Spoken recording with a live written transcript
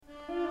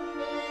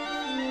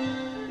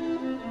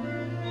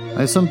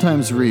I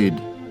sometimes read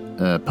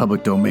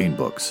public domain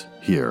books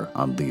here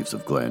on Leaves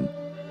of Glen,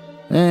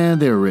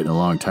 and they were written a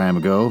long time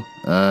ago,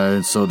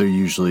 so they're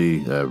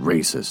usually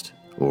racist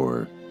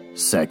or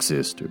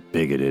sexist or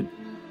bigoted.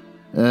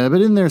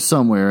 But in there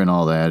somewhere and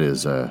all that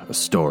is a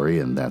story,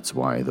 and that's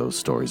why those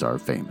stories are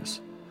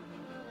famous.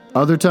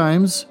 Other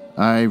times,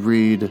 I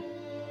read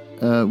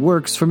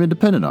works from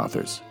independent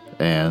authors,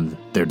 and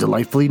they're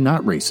delightfully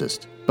not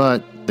racist,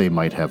 but they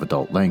might have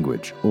adult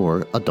language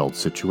or adult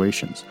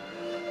situations.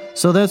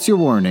 So that's your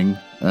warning,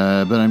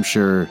 but I'm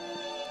sure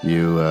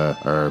you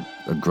are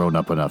grown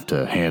up enough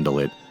to handle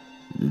it.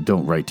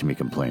 Don't write to me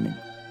complaining.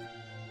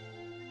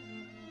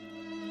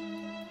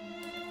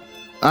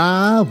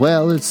 Ah,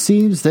 well, it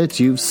seems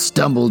that you've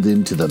stumbled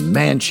into the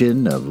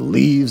mansion of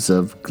Leaves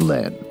of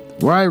Glen,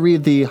 where I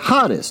read the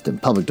hottest in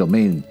public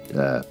domain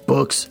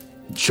books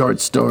and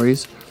short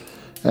stories.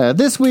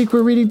 This week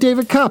we're reading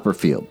David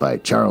Copperfield by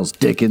Charles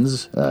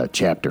Dickens,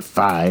 Chapter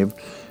 5.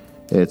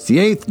 It's the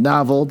 8th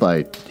novel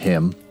by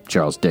him,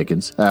 Charles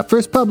Dickens.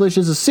 First published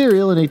as a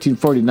serial in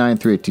 1849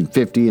 through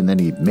 1850, and then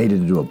he made it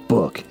into a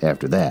book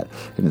after that.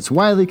 And it's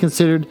widely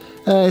considered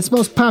his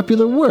most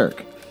popular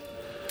work.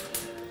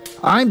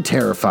 I'm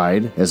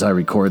terrified as I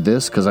record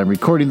this, because I'm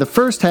recording the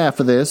first half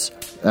of this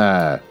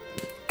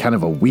kind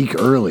of a week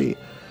early,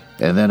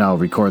 and then I'll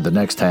record the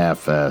next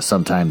half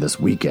sometime this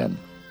weekend.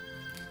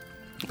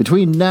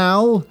 Between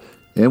now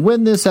and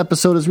when this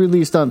episode is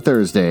released on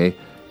Thursday,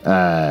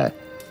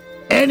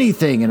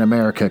 anything in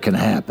America can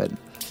happen.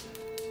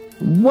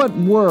 What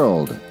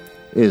world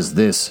is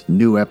this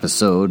new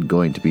episode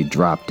going to be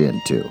dropped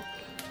into?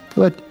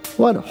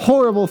 What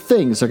horrible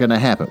things are going to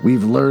happen?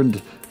 We've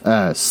learned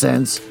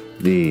since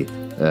the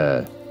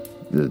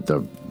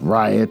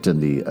riot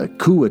and the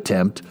coup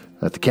attempt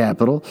at the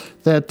Capitol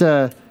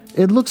that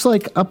it looks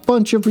like a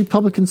bunch of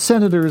Republican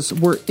senators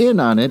were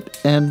in on it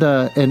and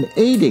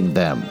aiding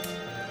them.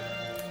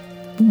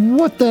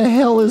 What the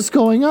hell is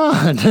going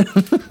on?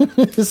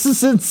 This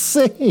is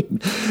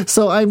insane.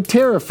 So I'm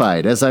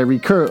terrified as I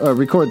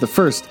record the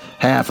first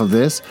half of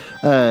this.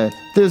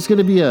 There's going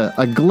to be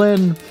a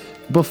Glen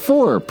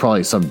before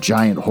probably some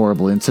giant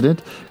horrible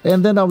incident,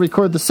 and then I'll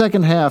record the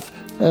second half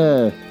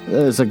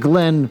as a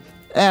Glen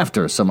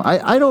after some.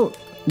 I don't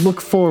look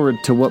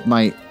forward to what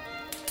my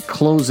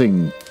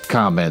closing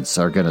comments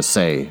are going to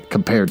say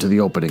compared to the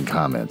opening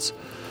comments.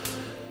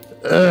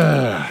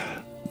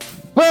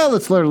 Well,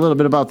 let's learn a little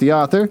bit about the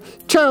author.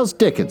 Charles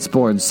Dickens,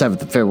 born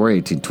 7th of February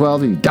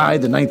 1812, and he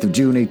died the 9th of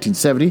June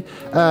 1870.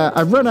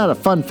 I've run out of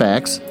fun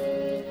facts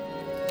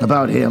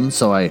about him,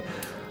 so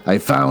I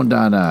found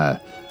on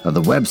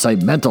the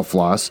website Mental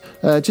Floss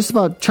just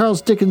about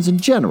Charles Dickens in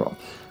general.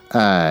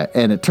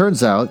 And it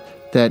turns out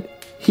that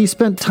he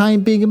spent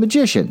time being a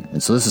magician.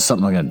 And so this is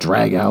something I'm going to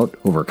drag out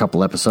over a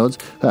couple episodes.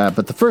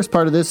 But the first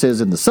part of this is,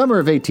 in the summer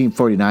of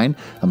 1849,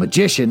 a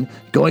magician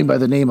going by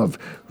the name of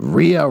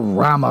Ria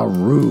Rama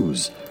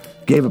Ruse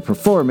gave a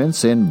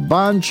performance in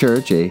Bond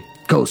Church, a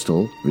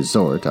coastal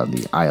resort on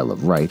the Isle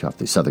of Wight off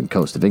the southern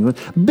coast of England,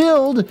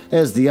 billed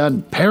as the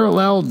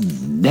unparalleled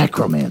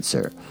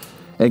necromancer,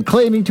 and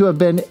claiming to have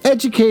been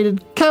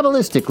educated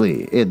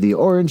Kabbalistically in the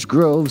orange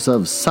groves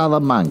of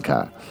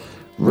Salamanca.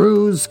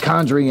 Rue's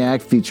conjuring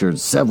act featured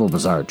several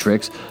bizarre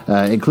tricks,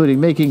 including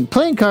making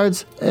playing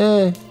cards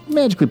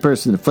magically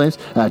burst into flames,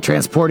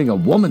 transporting a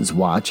woman's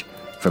watch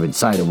from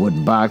inside a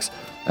wooden box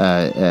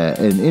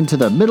and into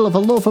the middle of a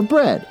loaf of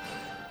bread,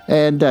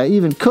 and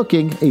even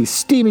cooking a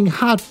steaming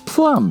hot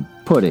plum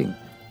pudding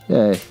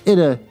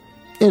in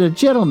a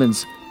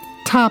gentleman's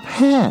top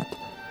hat.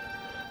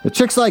 The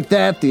tricks like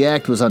that, the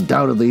act was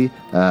undoubtedly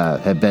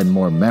had been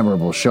more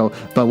memorable show,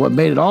 but what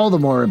made it all the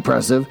more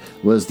impressive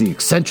was the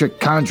eccentric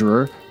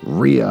conjurer,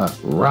 Ria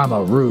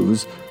Rama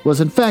Ruse, was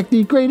in fact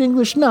the great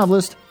English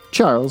novelist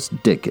Charles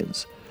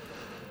Dickens.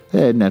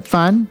 Isn't that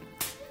fun?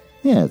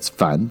 Yeah, it's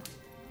fun.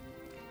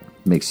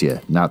 Makes you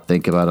not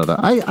think about it.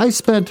 I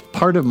spent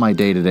part of my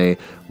day today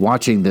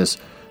watching this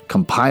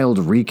compiled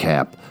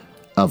recap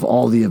of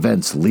all the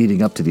events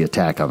leading up to the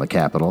attack on the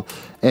Capitol,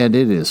 and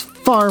it is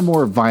far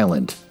more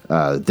violent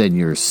than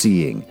you're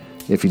seeing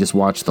if you just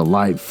watch the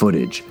live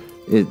footage.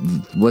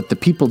 What the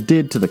people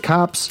did to the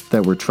cops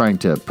that were trying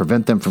to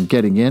prevent them from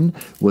getting in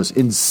was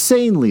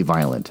insanely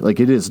violent. Like,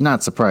 it is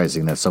not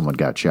surprising that someone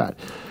got shot.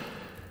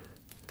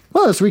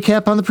 Well, let's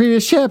recap on the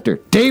previous chapter.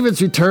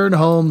 David's return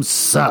home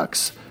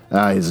sucks.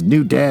 His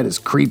new dad is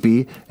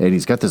creepy, and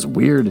he's got this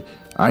weird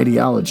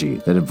ideology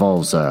that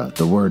involves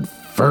the word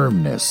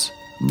firmness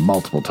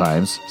multiple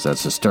times, so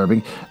that's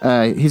disturbing.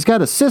 He's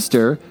got a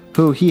sister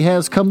who he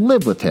has come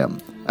live with him.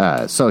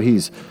 So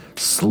he's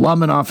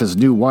slumming off his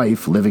new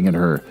wife, living in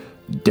her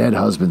dead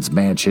husband's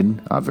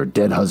mansion off her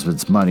dead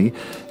husband's money,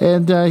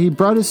 and he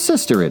brought his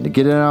sister in to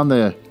get in on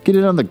the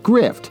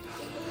grift.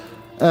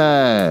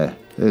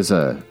 There's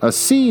a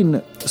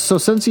scene. So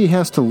since he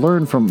has to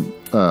learn from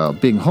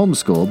being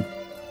homeschooled,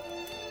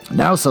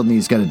 now suddenly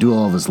he's got to do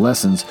all of his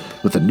lessons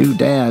with a new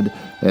dad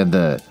and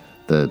the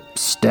the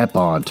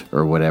step-aunt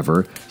or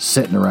whatever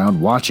sitting around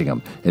watching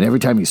him. And every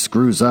time he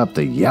screws up,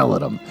 they yell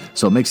at him.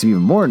 So it makes him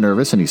even more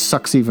nervous, and he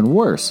sucks even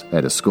worse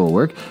at his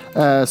schoolwork.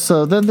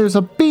 So then there's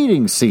a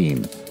beating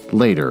scene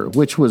later,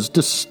 which was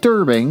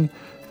disturbing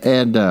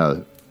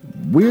and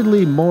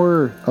weirdly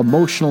more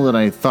emotional than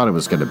I thought it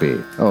was going to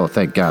be. Oh,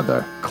 thank God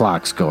the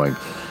clock's going.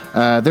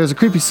 There's a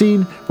creepy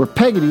scene where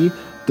Peggotty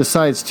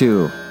decides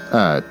to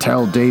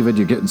tell David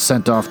you're getting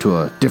sent off to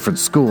a different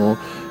school,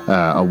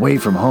 away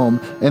from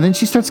home, and then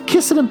she starts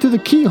kissing him through the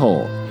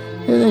keyhole,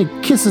 and then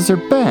he kisses her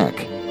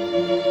back.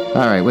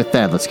 All right, with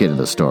that, let's get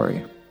into the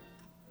story.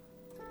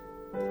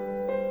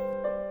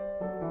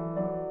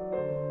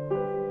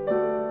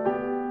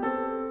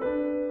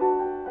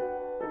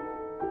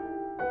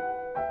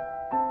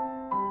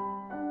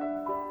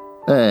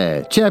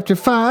 Chapter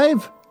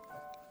 5,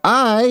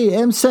 I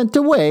am sent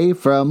away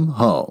from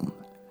home.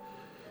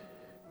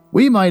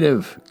 We might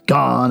have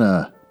gone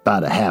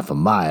about a half a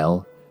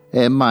mile,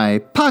 and my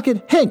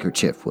pocket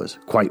handkerchief was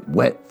quite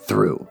wet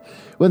through,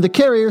 when the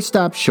carrier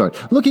stopped short,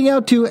 looking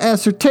out to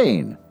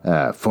ascertain.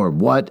 For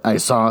what I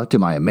saw, to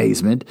my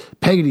amazement,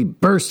 Peggotty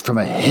burst from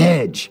a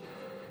hedge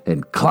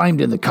and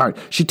climbed in the cart.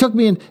 She took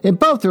me in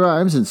both her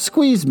arms and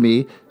squeezed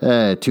me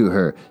to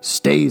her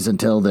stays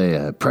until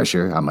the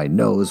pressure on my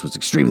nose was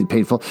extremely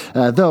painful,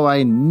 though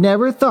I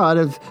never thought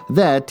of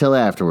that till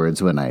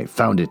afterwards when I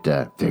found it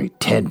very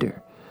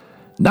tender.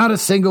 Not a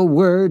single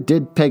word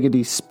did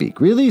Peggotty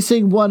speak.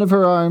 Releasing one of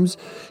her arms,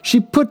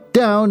 she put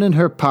down in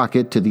her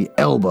pocket to the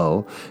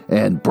elbow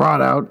and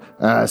brought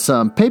out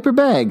some paper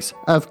bags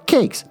of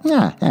cakes,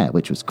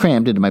 which was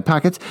crammed into my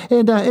pockets,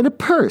 and a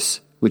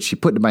purse, which she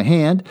put into my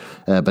hand,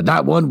 but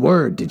not one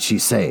word did she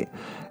say.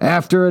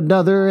 After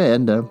another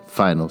and a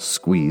final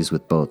squeeze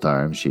with both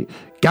arms, she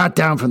got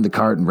down from the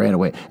cart and ran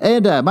away.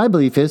 And my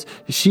belief is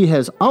she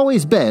has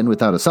always been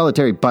without a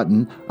solitary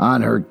button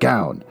on her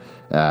gown.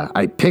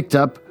 I picked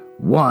up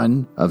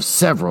one of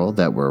several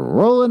that were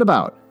rolling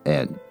about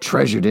and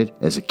treasured it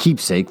as a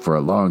keepsake for a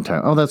long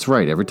time. Oh, that's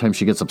right. Every time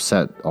she gets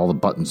upset, all the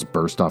buttons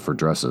burst off her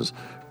dresses.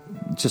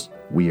 Just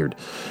weird.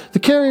 The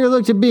carrier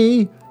looked at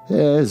me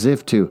as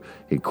if to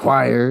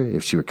inquire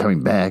if she were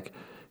coming back,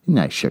 and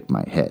I shook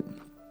my head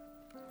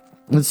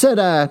and said,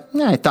 I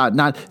thought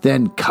not.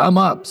 Then come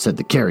up, said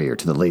the carrier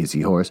to the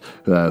lazy horse,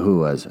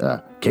 who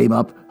came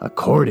up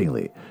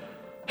accordingly.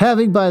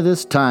 Having by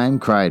this time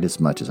cried as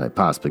much as I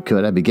possibly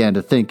could, I began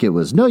to think it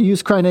was no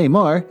use crying any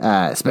more,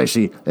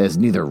 especially as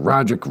neither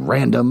Roderick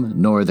Random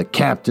nor the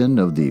captain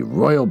of the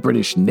Royal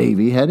British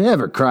Navy had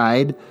ever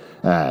cried,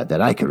 that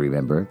I could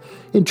remember.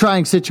 In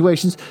trying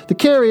situations, the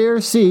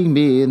carrier, seeing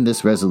me in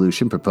this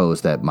resolution,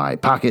 proposed that my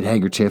pocket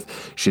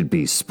handkerchief should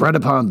be spread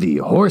upon the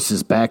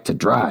horse's back to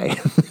dry.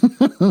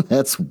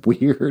 That's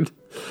weird.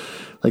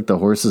 Like the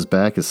horse's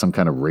back is some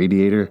kind of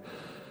radiator.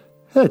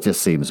 That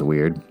just seems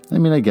weird. I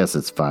mean, I guess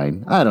it's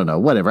fine. I don't know,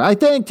 whatever. I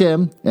thanked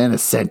him and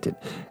assented.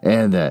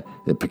 And the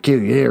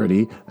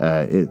peculiarity,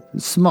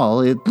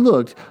 small it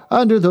looked,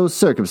 under those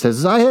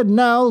circumstances, I had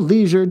now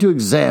leisure to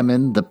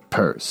examine the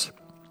purse.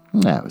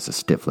 That was a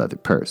stiff leather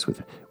purse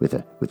with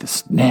a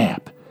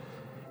snap.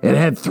 It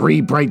had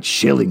 3 bright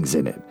shillings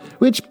in it,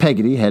 which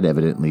Peggotty had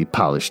evidently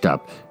polished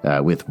up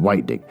with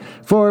whitening,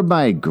 for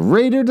my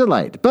greater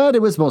delight. But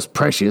it was most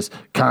precious.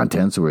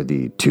 Contents were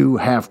the 2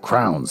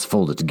 half-crowns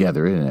folded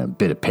together in a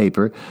bit of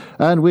paper,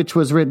 on which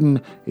was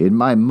written in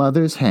my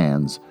mother's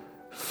hands,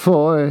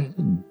 "For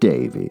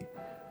Davy,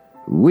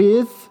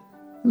 with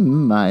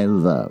my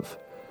love."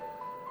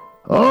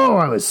 Oh,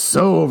 I was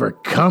so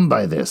overcome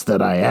by this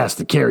that I asked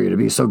the carrier to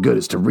be so good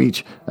as to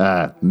reach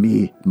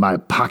me my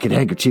pocket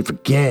handkerchief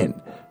again,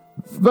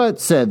 but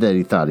said that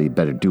he thought he'd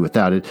better do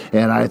without it,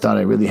 and I thought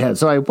I really had,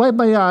 so I wiped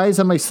my eyes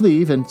on my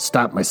sleeve and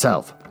stopped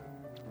myself.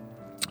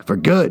 For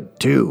good,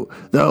 too,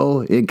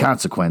 though, in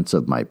consequence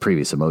of my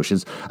previous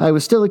emotions, I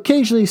was still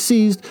occasionally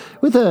seized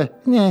with a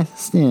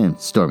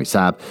stormy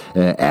sob.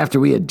 After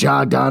we had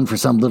jogged on for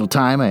some little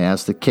time, I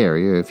asked the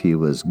carrier if he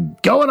was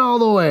going all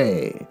the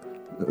way.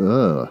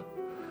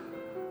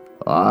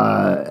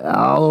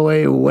 All the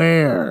way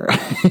where?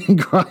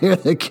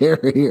 Inquired the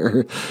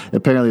carrier.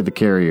 Apparently the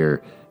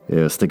carrier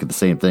was thinking the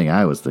same thing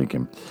I was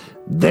thinking.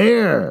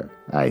 There,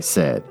 I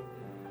said.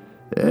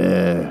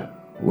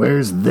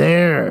 Where's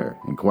there?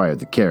 Inquired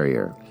the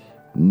carrier.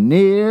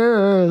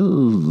 Near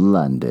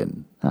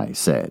London, I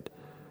said.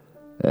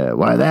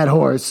 Why, that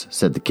horse,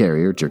 said the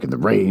carrier, jerking the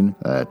rein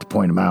to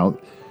point him out,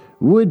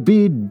 would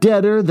be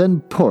deader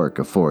than pork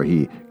afore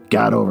he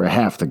got over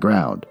half the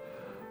ground.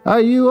 Are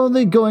you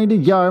only going to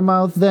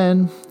Yarmouth,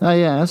 then? I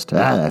asked.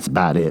 That's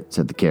about it,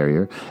 said the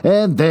carrier.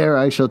 And there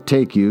I shall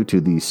take you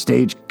to the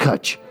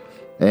stage-coach.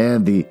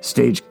 And the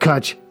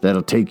stage-coach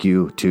that'll take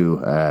you to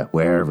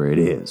wherever it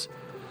is.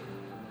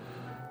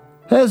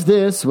 As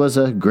this was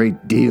a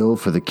great deal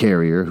for the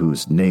carrier,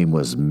 whose name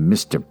was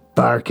Mr.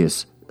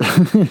 Barkis,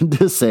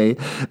 to say,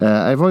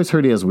 I've always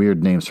heard he has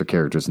weird names for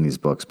characters in these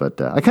books, but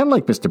I kind of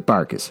like Mr.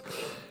 Barkis.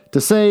 To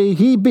say,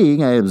 he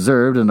being, I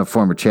observed in a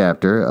former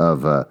chapter,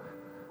 of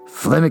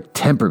phlegmic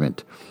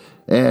temperament,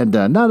 and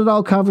not at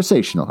all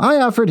conversational, I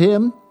offered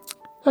him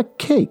a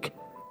cake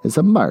as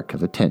a mark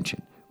of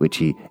attention, which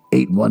he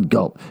ate in one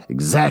gulp,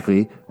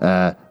 exactly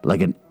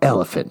like an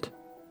elephant,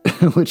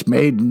 which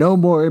made no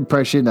more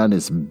impression on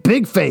his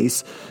big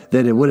face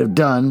than it would have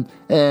done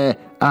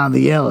on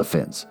the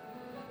elephant's.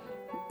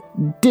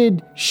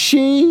 "Did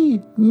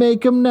she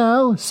make 'em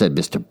now?" said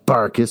Mr.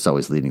 Barkis,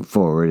 always leaning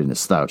forward in a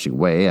slouching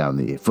way on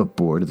the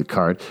footboard of the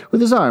cart,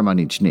 with his arm on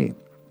each knee.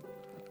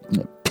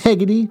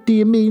 "Peggotty, do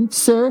you mean,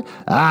 sir?"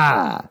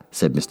 "Ah,"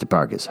 said Mr.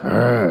 Barkis.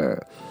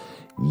 "Her.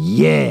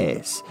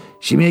 Yes,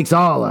 she makes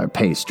all our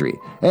pastry,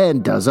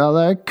 and does all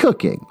our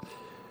cooking."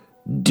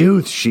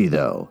 "Doth she,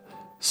 though?"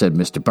 said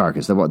Mr.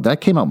 Barkis.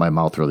 That came out my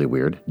mouth really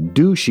weird.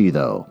 "Do she,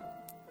 though?"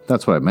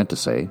 That's what I meant to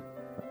say.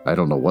 I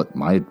don't know what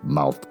my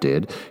mouth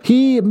did.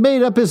 He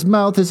made up his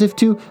mouth as if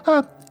to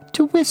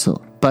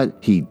whistle, but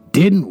he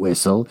didn't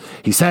whistle.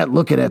 He sat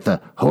looking at the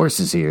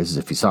horse's ears as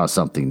if he saw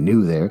something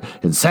new there,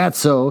 and sat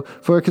so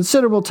for a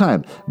considerable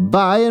time.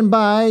 By and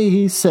by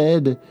he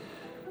said,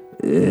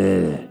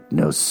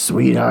 "No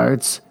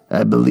sweethearts,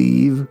 I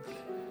believe."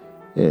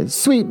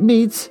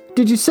 "Sweetmeats,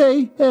 did you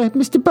say,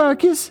 Mr.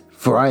 Barkis?"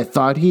 For I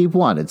thought he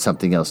wanted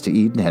something else to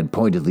eat and had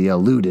pointedly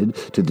alluded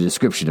to the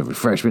description of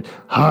refreshment.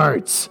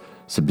 "Hearts,"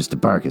 said Mr.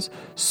 Barkis.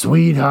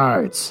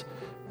 "Sweethearts.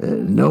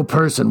 No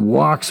person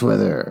walks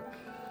with her."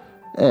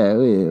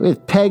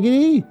 "With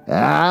Peggotty?"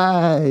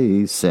 "Ah,"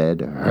 he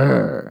said,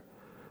 "her."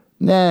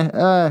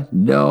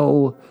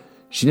 No.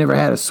 She never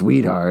had a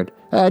sweetheart."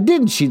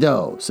 "Didn't she,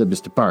 though?" said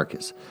Mr.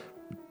 Barkis.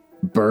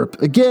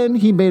 Burp. Again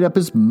he made up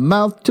his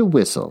mouth to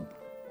whistle.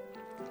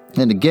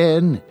 And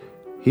again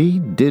he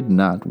did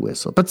not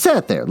whistle, but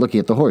sat there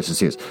looking at the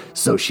horse's ears.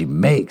 "So she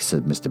makes,"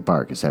 said Mr.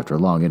 Barkis after a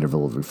long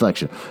interval of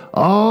reflection,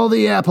 "all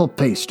the apple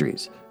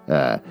pastries,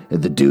 the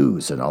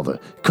dews and all the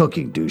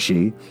cooking, do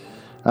she?"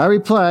 I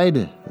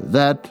replied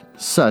that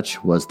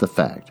such was the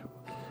fact.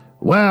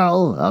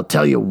 "Well, I'll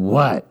tell you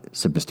what,"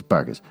 said Mr.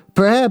 Barkis.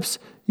 "Perhaps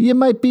you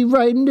might be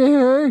writing to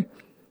her?"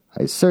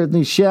 "I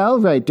certainly shall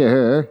write to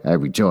her," I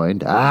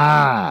rejoined.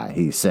 "Ah,"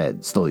 he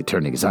said, slowly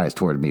turning his eyes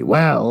toward me.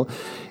 "Well,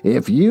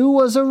 if you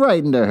was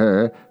a-writing to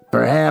her,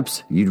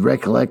 perhaps you'd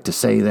recollect to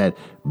say that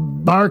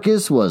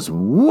Barkis was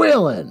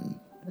willing."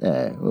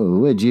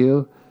 Would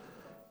you?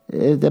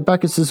 "That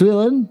Barkis is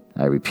willing?"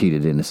 I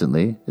repeated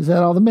innocently. "Is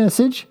that all the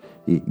message?"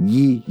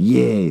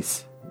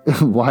 Yes.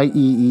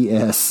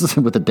 Y-E-E-S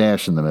with a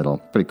dash in the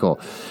middle. Pretty cool.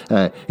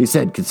 He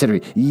said,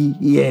 considering,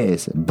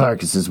 "Yes,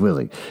 Barkis is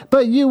willing."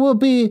 "But you will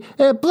be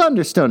at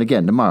Blunderstone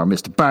again tomorrow,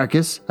 Mr.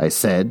 Barkis," I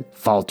said,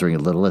 faltering a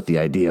little at the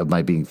idea of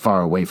my being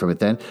far away from it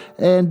then,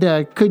 "and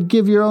could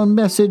give your own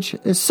message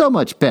so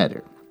much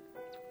better."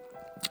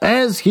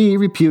 As he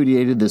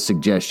repudiated the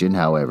suggestion,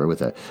 however,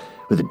 with a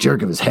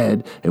jerk of his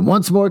head, and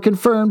once more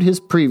confirmed his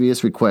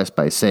previous request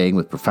by saying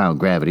with profound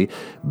gravity,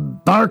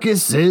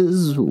 "Barkis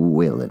is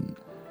willing."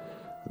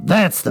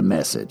 That's the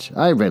message.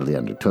 I readily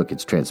undertook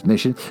its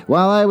transmission.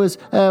 While I was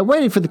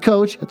waiting for the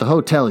coach at the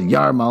Hotel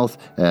Yarmouth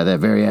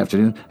that very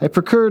afternoon, I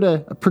procured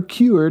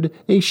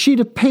a sheet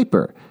of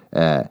paper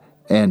and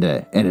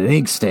an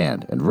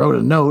inkstand and wrote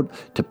a note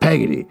to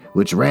Peggotty,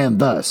 which ran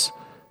thus: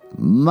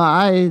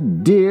 "My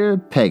dear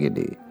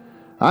Peggotty,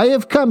 I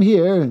have come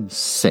here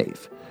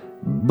safe.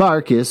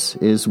 Barkis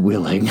is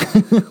willing.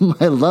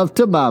 My love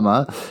to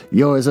Mama,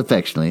 yours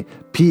affectionately.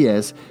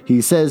 P.S.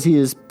 He says he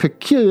is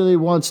peculiarly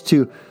wants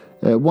you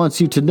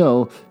to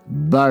know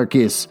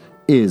Barkis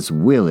is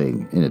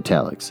willing," in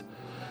italics.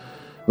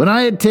 When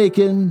I had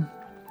taken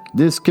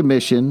this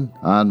commission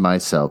on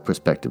myself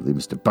prospectively,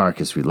 Mr.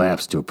 Barkis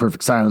relapsed to a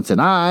perfect silence,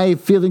 and I,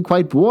 feeling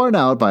quite worn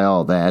out by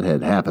all that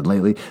had happened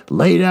lately,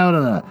 lay down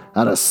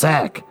on a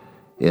sack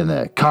in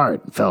the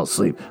cart and fell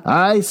asleep.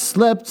 I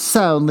slept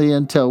soundly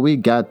until we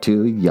got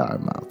to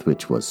Yarmouth,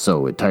 which was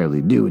so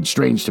entirely new and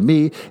strange to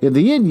me, in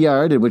the inn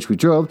yard in which we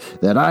drove,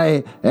 that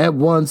I at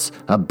once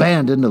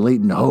abandoned the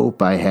latent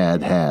hope I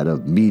had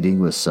of meeting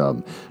with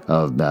some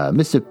of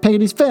Mr.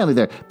 Peggotty's family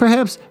there,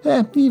 perhaps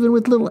even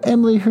with little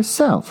Emily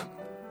herself.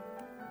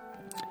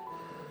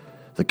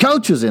 The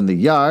coach was in the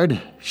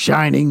yard,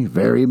 shining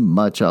very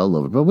much all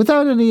over, but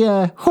without any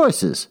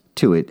horses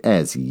to it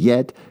as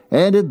yet,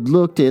 and it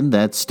looked in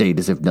that state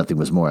as if nothing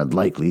was more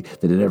unlikely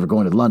than it ever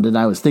going to London.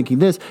 I was thinking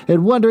this,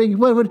 and wondering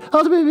what would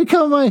ultimately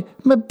become of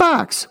my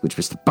box, which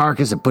Mr.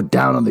 Barkis had put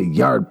down on the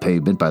yard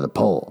pavement by the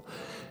pole.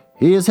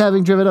 He is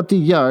having driven up the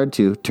yard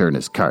to turn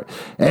his cart,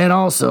 and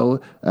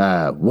also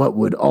what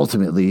would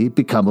ultimately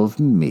become of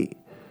me.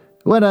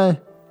 When a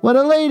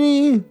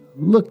lady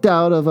looked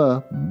out of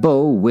a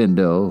bow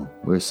window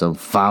where some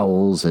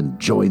fowls and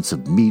joints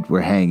of meat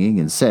were hanging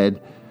and said,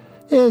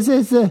 Is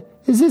this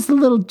the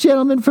little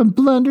gentleman from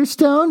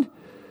Blunderstone?"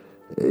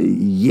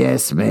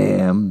 "Yes,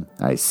 ma'am,"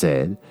 I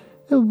said.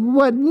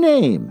 "What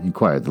name?"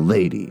 inquired the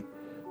lady.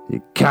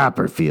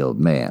 "Copperfield,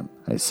 ma'am,"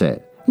 I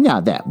said.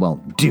 "Now that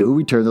won't do,"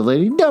 returned the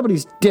lady.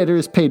 "Nobody's dinner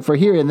is paid for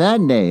hearing that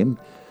name."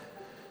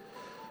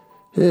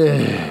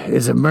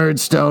 "Is it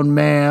Murdstone,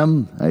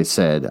 ma'am?" I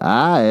said.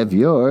 "Aye, if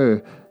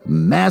you're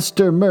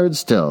Master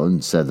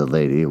Murdstone, said the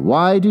lady,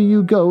 why do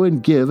you go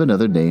and give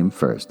another name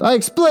first? I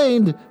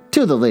explained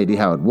to the lady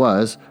how it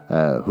was,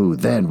 who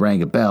then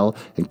rang a bell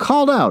and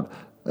called out,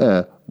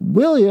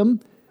 William,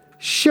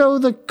 show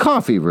the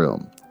coffee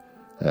room.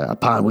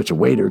 Upon which a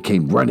waiter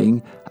came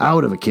running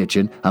out of a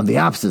kitchen on the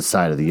opposite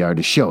side of the yard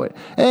to show it,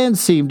 and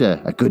seemed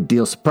a good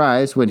deal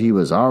surprised when he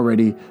was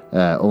already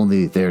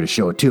only there to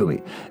show it to me.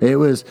 It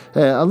was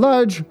a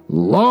large,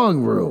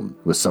 long room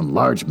with some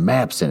large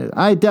maps in it.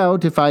 I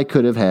doubt if I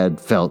could have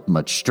felt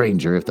much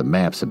stranger if the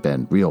maps had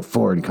been real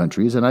foreign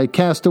countries, and I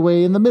cast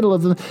away in the middle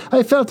of them.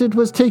 I felt it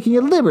was taking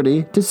a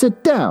liberty to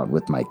sit down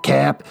with my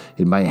cap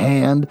in my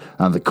hand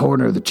on the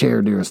corner of the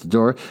chair nearest the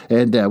door,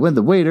 and when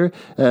the waiter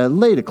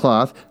laid a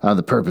cloth on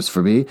the purpose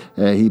for me,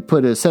 he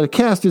put a set of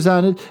casters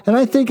on it, and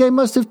I think I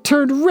must have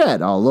turned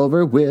red all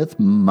over with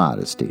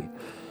modesty.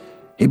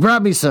 He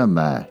brought me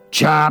some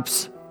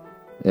chops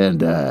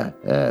and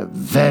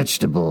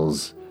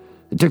vegetables.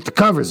 He took the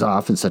covers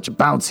off in such a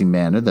bouncy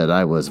manner that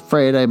I was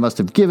afraid I must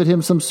have given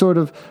him some sort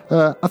of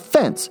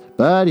offense,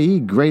 but he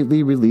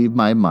greatly relieved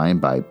my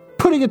mind by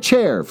putting a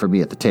chair for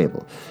me at the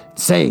table,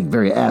 saying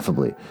very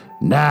affably,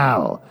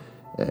 Now,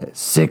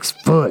 6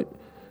 foot,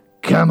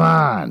 come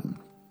on.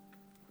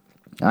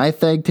 I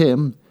thanked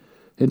him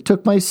and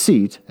took my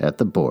seat at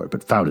the board,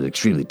 but found it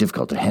extremely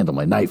difficult to handle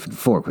my knife and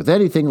fork with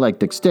anything like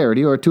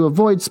dexterity or to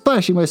avoid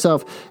splashing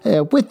myself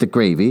with the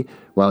gravy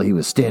while he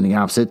was standing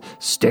opposite,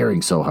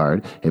 staring so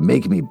hard and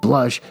making me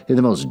blush in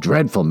the most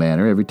dreadful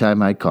manner every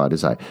time I caught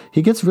his eye.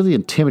 He gets really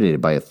intimidated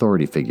by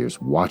authority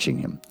figures watching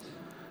him.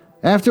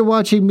 After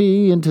watching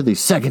me into the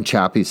second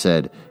chop, he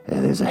said,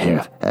 There's a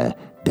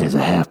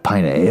half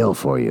pint of ale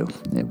for you.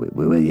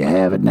 Will you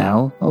have it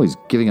now? Oh, he's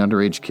giving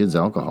underage kids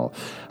alcohol.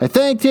 I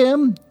thanked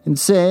him and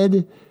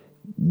said,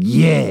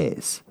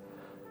 yes.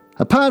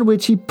 Upon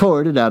which he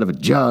poured it out of a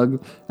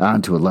jug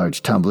onto a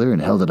large tumbler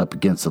and held it up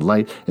against the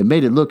light and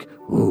made it look,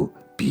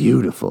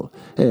 beautiful.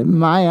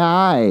 My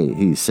eye,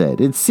 he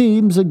said, it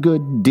seems a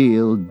good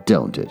deal,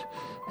 don't it?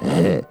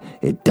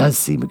 It does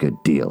seem a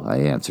good deal, I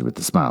answered with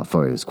a smile,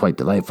 for it was quite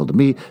delightful to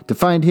me to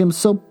find him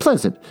so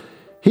pleasant.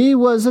 He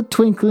was a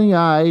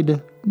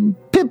twinkling-eyed,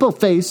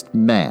 pimple-faced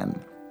man,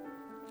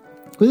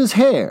 with his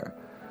hair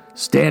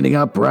standing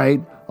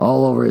upright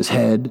all over his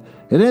head,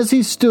 and as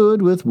he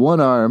stood with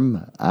one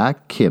arm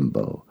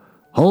akimbo,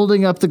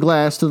 holding up the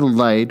glass to the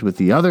light with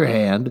the other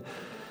hand,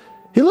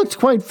 he looked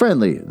quite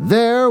friendly.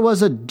 There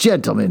was a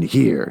gentleman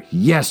here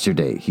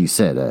yesterday, he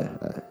said,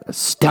 a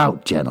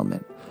stout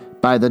gentleman,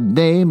 by the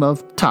name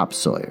of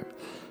Topsawyer.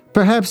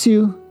 Perhaps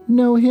you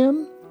know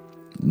him?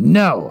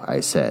 No,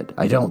 I said,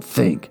 I don't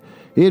think.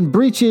 In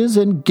breeches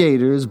and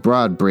gaiters,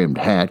 broad-brimmed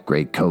hat,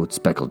 great coat,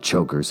 speckled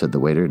choker, said the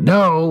waiter.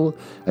 No,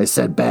 I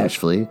said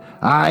bashfully,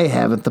 I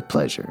haven't the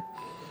pleasure.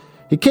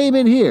 He came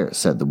in here,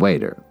 said the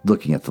waiter,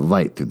 looking at the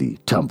light through the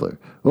tumbler,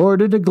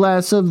 ordered a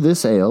glass of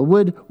this ale,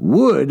 would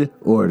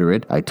order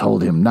it, I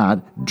told him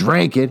not,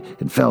 drank it,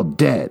 and fell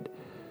dead.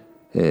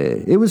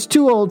 It was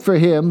too old for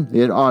him,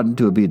 it oughtn't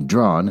to have been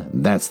drawn,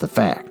 that's the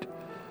fact.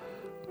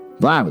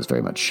 Well, I was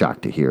very much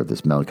shocked to hear of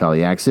this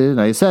melancholy accident.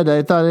 I said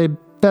I thought I'd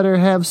better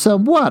have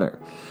some water.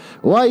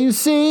 Why, you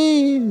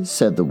see,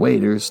 said the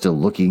waiter, still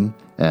looking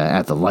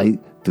at the light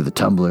through the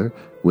tumbler,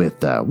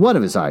 with one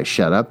of his eyes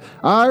shut up,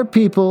 our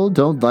people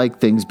don't like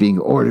things being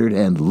ordered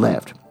and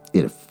left.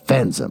 It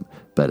offends them.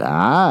 But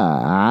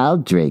I'll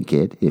drink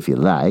it, if you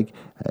like.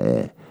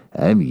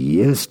 I'm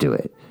used to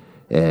it.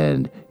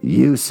 And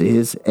use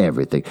is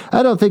everything.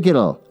 I don't think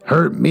it'll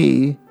hurt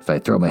me if I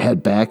throw my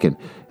head back and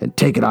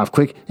take it off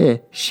quick.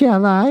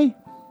 Shall I?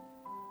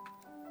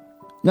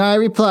 I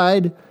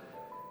replied,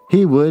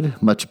 he would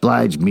much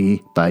oblige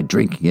me by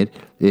drinking it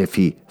if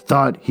he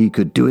thought he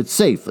could do it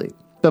safely,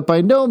 but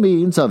by no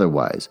means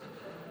otherwise.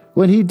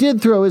 When he did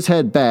throw his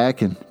head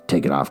back and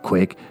take it off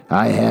quick,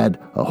 I had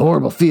a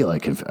horrible fear, I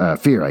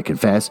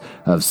confess,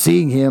 of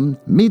seeing him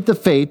meet the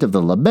fate of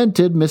the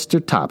lamented Mr.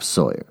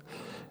 Topsawyer,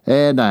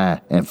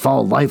 and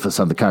fall lifeless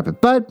on the carpet.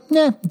 But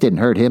it didn't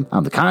hurt him.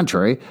 On the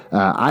contrary,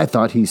 I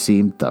thought he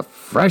seemed the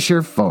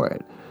fresher for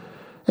it.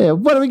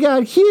 What do we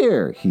got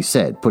here? He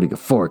said, putting a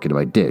fork into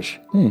my dish.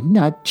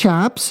 Not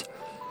chops?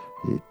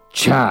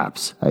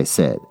 Chops, I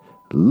said.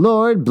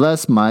 Lord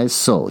bless my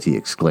soul, he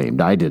exclaimed.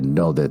 I didn't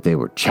know that they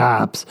were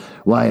chops.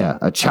 Why,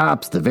 a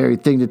chop's the very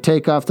thing to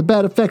take off the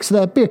bad effects of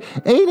that beer.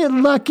 Ain't it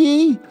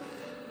lucky?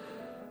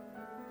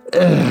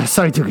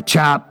 So I took a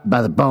chop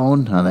by the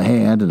bone on the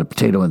hand and a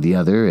potato in the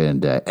other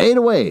and ate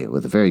away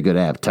with a very good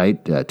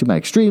appetite to my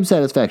extreme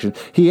satisfaction.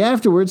 He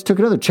afterwards took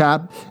another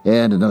chop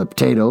and another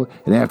potato,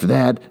 and after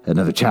that,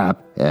 another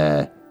chop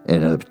and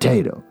another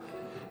potato.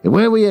 And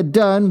when we had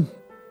done,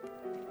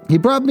 he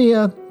brought me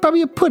a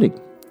pudding,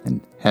 and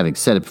having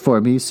set it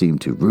before me, seemed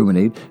to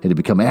ruminate and to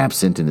become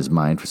absent in his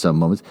mind for some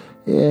moments.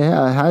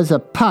 How's a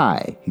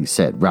pie? He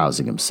said,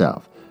 rousing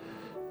himself.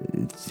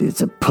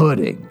 It's a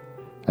pudding,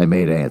 I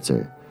made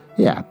answer.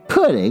 Yeah,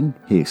 pudding,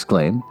 he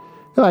exclaimed.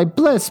 Why,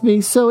 bless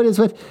me, so it is,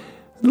 but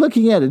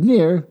looking at it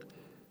near,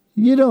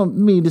 you don't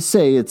mean to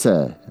say it's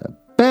a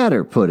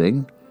batter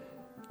pudding?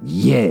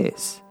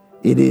 Yes,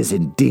 It is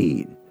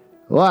indeed.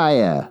 Why,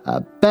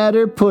 a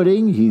batter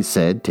pudding, he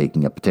said,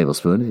 taking up a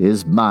tablespoon,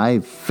 is my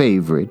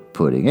favorite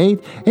pudding.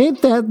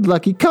 Ain't that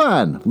lucky? Come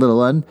on, little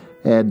one,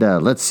 and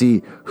let's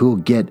see who'll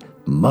get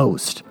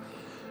most.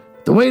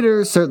 The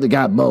waiter certainly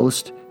got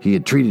most. He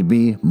had treated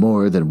me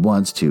more than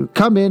once to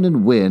come in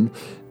and win,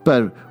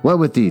 but what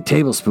with the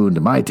tablespoon to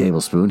my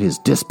tablespoon, his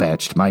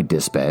dispatch to my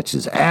dispatch,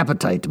 his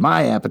appetite to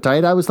my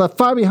appetite, I was left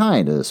far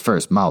behind at his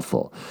first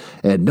mouthful,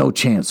 and no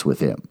chance with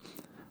him.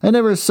 I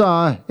never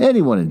saw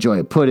anyone enjoy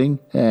a pudding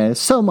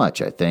so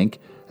much, I think,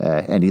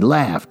 and he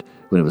laughed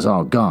when it was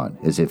all gone,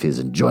 as if his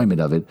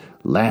enjoyment of it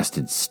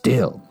lasted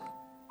still.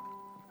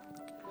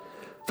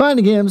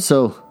 Finding him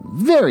so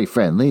very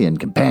friendly and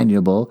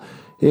companionable,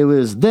 it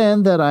was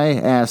then that I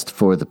asked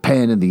for the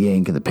pen and the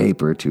ink and the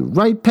paper to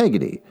write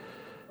Peggotty.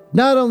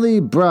 Not only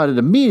brought it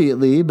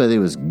immediately, but it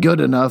was good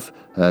enough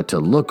to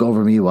look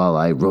over me while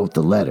I wrote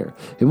the letter.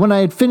 And when I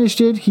had finished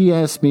it, he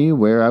asked me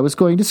where I was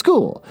going to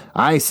school.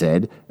 I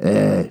said,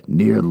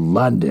 near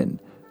London,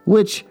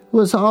 which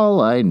was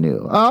all I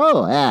knew.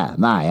 Oh,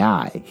 my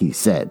eye, he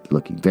said,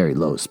 looking very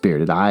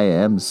low-spirited. I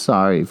am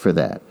sorry for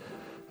that.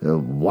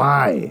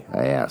 Why?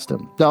 I asked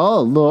him.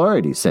 Oh,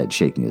 Lord, he said,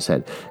 shaking his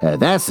head.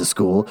 That's the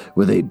school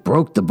where they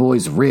broke the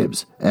boy's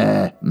ribs.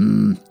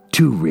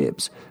 2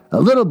 ribs. A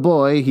little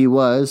boy he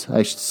was,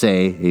 I should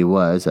say he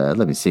was.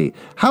 Let me see.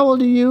 How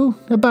old are you,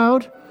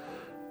 about?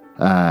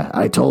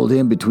 I told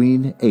him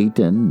between 8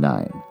 and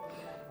 9.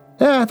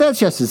 That's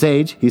just his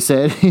age, he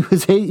said. He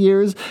was 8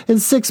 years and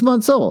 6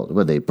 months old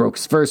when they broke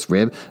his first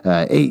rib,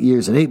 8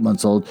 years and 8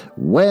 months old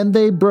when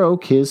they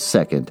broke his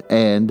second,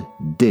 and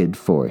did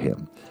for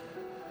him.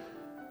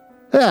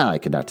 I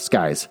could not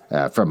disguise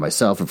from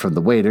myself and from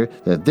the waiter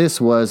that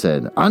this was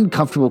an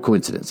uncomfortable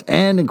coincidence,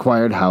 and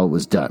inquired how it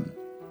was done.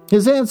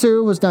 His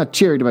answer was not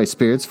cheering to my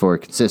spirits, for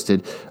it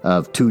consisted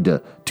of two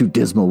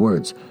dismal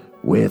words,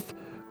 with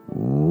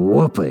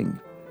whooping.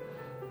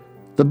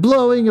 The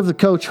blowing of the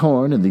coach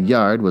horn in the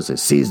yard was a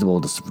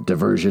seasonable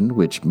diversion,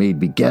 which made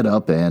me get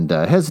up and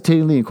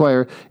hesitatingly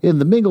inquire, in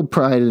the mingled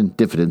pride and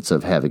diffidence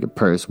of having a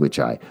purse, which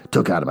I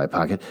took out of my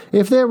pocket,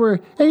 if there were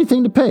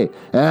anything to pay.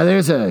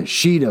 There's a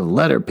sheet of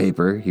letter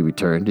paper, he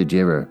returned. Did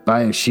you ever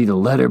buy a sheet of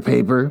letter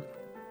paper?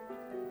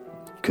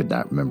 Could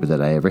not remember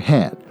that I ever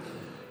had.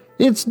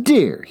 It's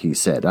dear, he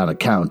said, on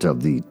account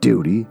of the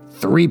duty,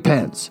 3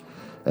 pence.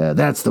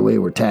 That's the way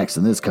we're taxed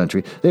in this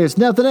country. There's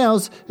nothing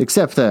else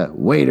except the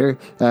waiter.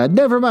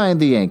 Never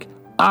mind the ink.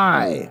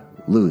 I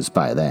lose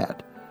by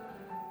that.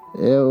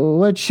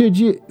 How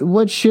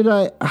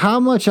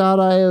much ought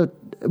I,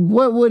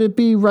 what would it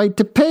be right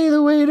to pay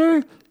the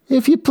waiter,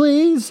 if you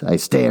please? I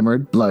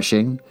stammered,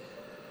 blushing.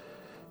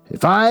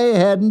 If I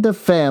hadn't a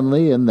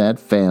family, and that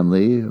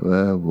family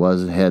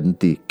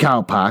hadn't the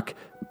cowpox,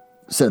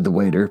 said the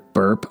waiter,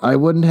 burp, I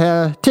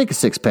wouldn't take a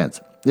 6 pence.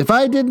 If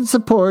I didn't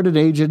support an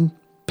aged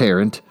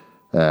parent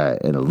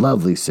and a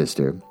lovely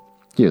sister,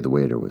 here the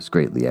waiter was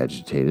greatly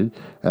agitated,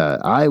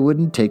 I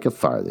wouldn't take a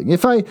farthing.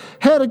 If I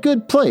had a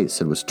good place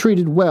and was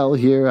treated well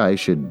here, I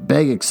should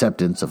beg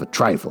acceptance of a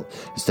trifle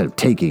instead of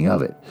taking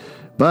of it.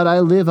 But I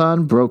live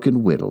on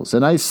broken victuals,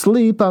 and I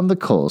sleep on the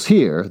coals.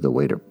 Here the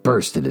waiter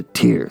burst into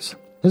tears.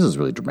 This is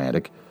really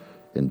dramatic,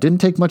 and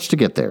didn't take much to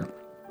get there.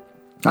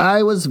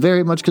 I was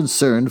very much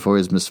concerned for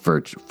his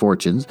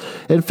misfortunes,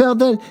 and felt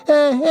that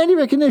any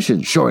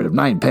recognition short of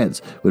 9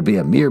 pence would be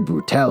a mere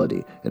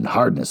brutality and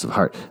hardness of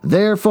heart.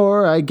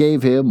 Therefore I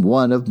gave him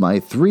one of my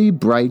 3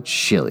 bright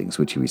shillings,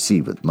 which he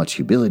received with much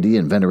humility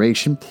and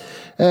veneration,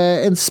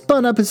 and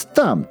spun up his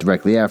thumb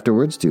directly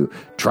afterwards to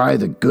try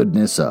the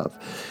goodness of.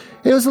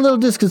 It was a little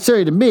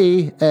disconcerting to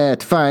me to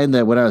find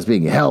that when I was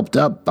being helped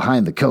up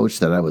behind the coach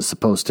that I was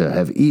supposed to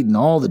have eaten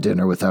all the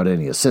dinner without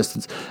any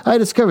assistance. I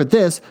discovered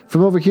this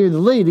from overhearing the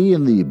lady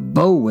in the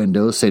bow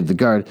window say to the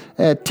guard,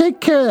 "Take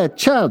care of that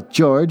child,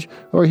 George,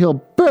 or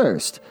he'll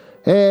burst,"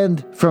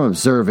 and from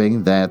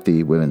observing that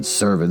the women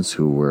servants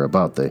who were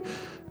about the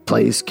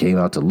place came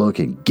out to look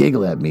and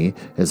giggle at me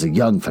as a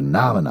young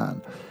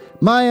phenomenon.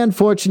 My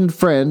unfortunate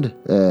friend,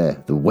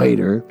 the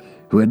waiter,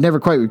 who had never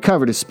quite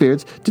recovered his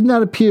spirits, did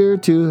not appear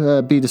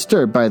to be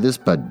disturbed by this,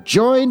 but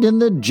joined in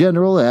the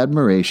general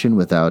admiration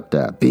without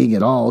being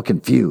at all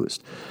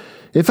confused.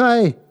 If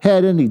I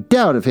had any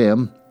doubt of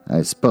him,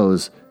 I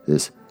suppose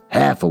this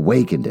half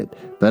awakened it,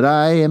 but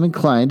I am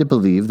inclined to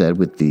believe that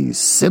with the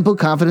simple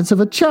confidence of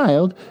a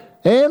child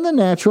and the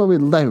natural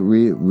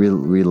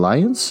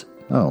reliance,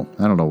 I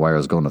don't know why I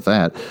was going with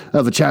that,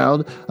 of a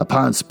child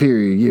upon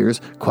superior years,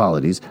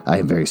 qualities, I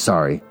am very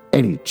sorry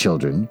any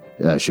children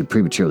should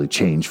prematurely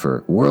change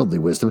for worldly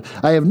wisdom.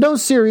 I have no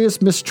serious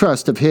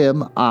mistrust of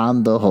him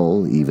on the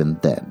whole even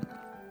then.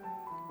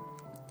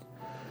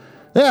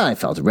 I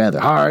felt it rather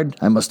hard,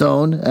 I must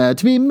own,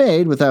 to be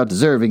made, without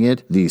deserving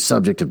it, the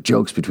subject of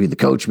jokes between the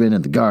coachman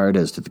and the guard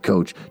as to the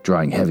coach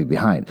drawing heavy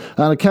behind,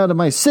 on account of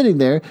my sitting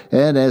there,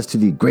 and as to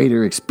the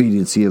greater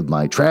expediency of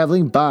my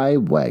traveling by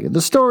wagon.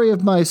 The story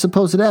of my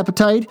supposed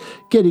appetite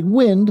getting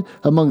wind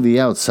among the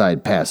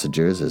outside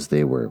passengers, as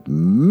they were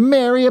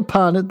merry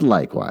upon it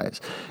likewise,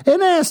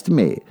 and asked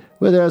me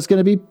whether I was going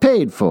to be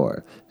paid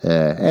for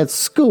at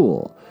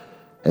school,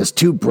 as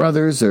 2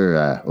 brothers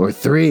or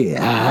 3,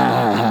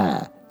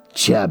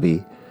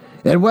 chubby,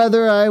 and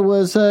whether I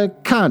was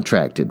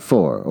contracted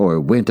for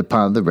or went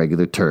upon the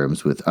regular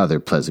terms with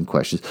other pleasant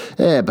questions.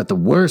 But the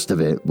worst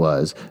of it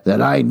was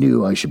that I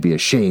knew I should be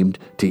ashamed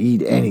to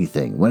eat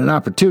anything when an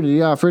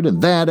opportunity offered,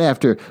 and that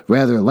after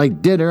rather a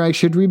light dinner I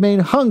should remain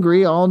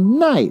hungry all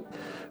night,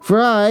 for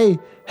I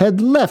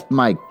had left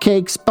my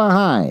cakes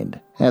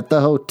behind at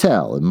the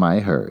hotel in my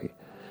hurry.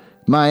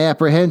 My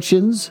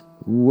apprehensions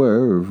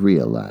were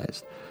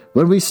realized.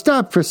 When we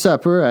stopped for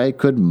supper, I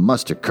couldn't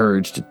muster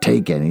courage to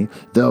take any,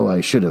 though I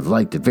should have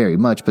liked it very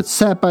much, but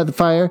sat by the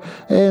fire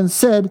and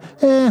said,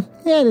 I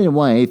didn't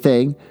want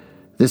anything.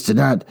 This did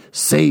not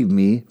save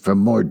me from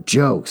more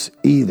jokes,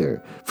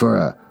 either, for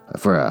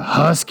a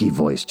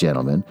husky-voiced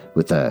gentleman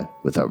with a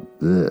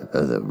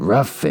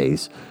rough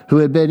face, who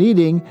had been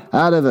eating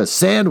out of a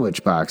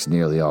sandwich box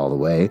nearly all the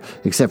way,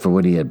 except for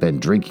when he had been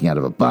drinking out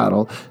of a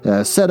bottle,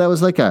 said I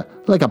was like a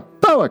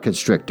boa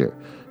constrictor.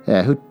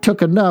 Who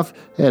took enough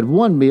at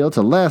one meal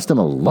to last him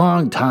a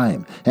long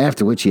time,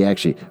 after which he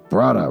actually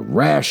brought a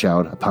rash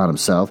out upon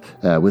himself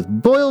with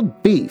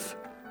boiled beef.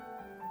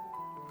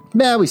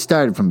 Now, we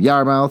started from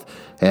Yarmouth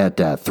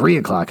at 3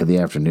 o'clock in the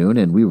afternoon,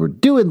 and we were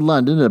due in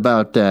London at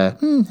about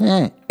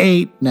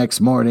 8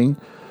 next morning.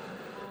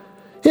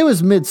 It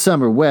was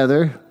midsummer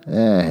weather,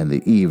 and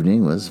the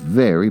evening was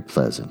very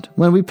pleasant.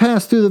 When we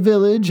passed through the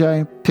village,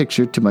 I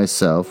pictured to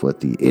myself what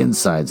the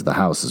insides of the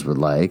houses were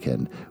like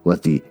and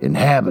what the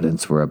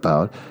inhabitants were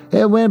about,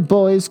 and when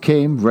boys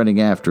came running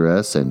after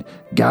us and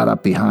got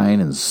up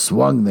behind and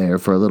swung there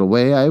for a little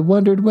way, I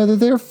wondered whether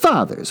their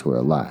fathers were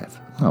alive.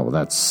 Oh, well,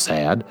 that's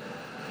sad.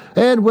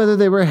 And whether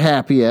they were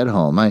happy at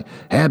home. I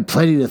had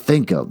plenty to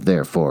think of,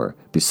 therefore,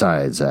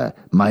 besides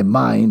my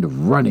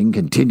mind running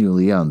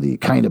continually on the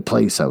kind of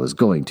place I was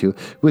going to,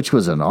 which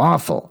was an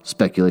awful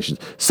speculation.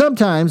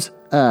 Sometimes,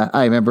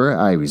 I remember,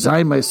 I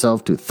resigned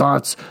myself to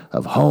thoughts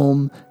of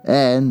home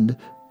and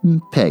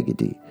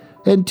Peggotty,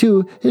 and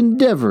to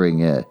endeavoring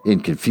in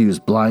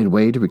confused blind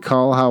way to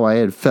recall how I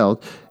had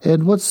felt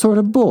and what sort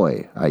of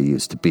boy I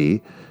used to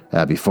be,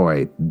 before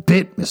I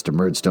bit Mr.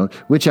 Murdstone,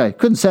 which I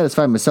couldn't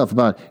satisfy myself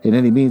about in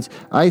any means.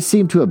 I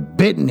seemed to have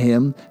bitten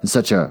him in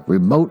such a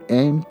remote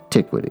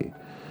antiquity.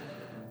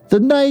 The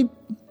night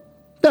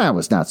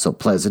was not so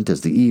pleasant as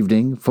the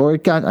evening, for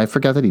I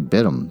forgot that he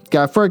bit him,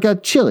 for it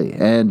got chilly,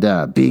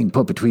 and being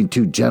put between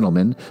 2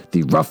 gentlemen,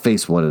 the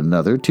rough-faced one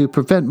another, to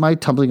prevent my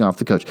tumbling off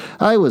the coach,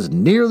 I was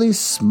nearly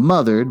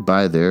smothered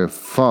by their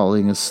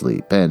falling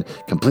asleep and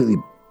completely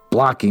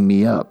blocking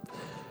me up.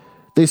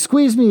 They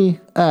squeezed me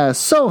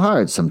so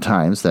hard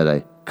sometimes that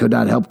I could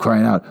not help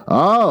crying out,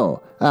 "Oh,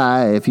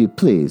 if you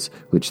please,"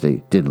 which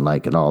they didn't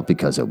like at all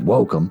because it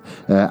woke them.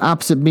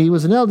 Opposite me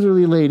was an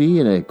elderly lady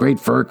in a great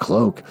fur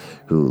cloak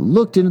who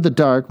looked into the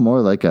dark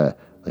more like a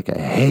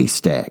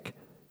haystack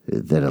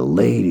than a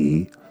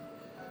lady.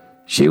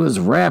 She was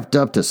wrapped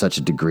up to such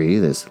a degree,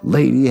 this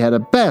lady had a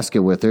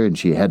basket with her, and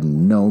she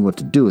hadn't known what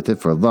to do with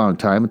it for a long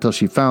time until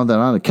she found that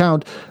on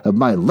account of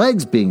my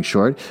legs being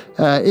short,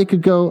 it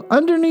could go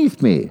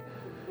underneath me.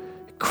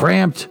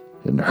 Cramped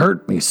and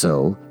hurt me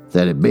so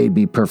that it made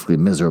me perfectly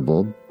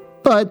miserable.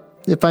 But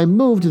if I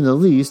moved in the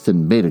least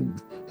and made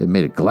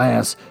a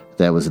glass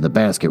that was in the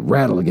basket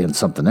rattle against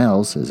something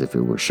else, as if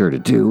it were sure to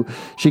do,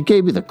 she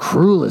gave me the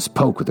cruelest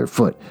poke with her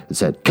foot and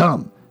said,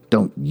 "Come,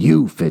 don't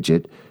you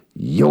fidget.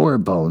 Your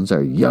bones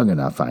are young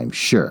enough, I'm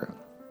sure."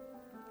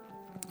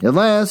 At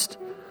last,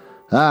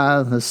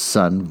 the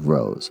sun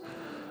rose.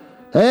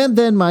 And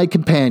then my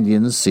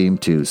companions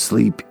seemed to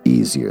sleep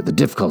easier. The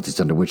difficulties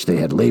under which they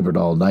had labored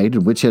all night,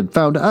 and which had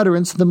found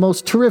utterance in the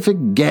most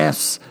terrific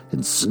gasps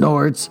and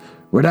snorts,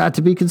 were not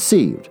to be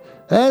conceived.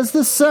 As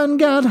the sun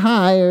got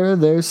higher,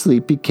 their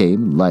sleep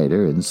became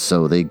lighter, and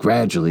so they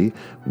gradually,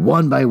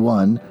 one by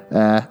one,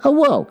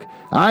 awoke.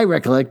 I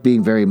recollect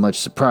being very much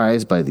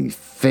surprised by the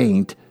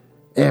feint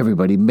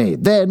everybody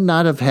made, then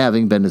not of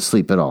having been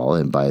asleep at all,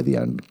 and by the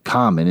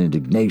uncommon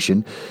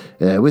indignation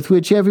with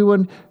which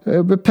everyone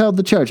repelled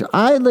the charge.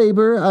 I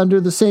labor under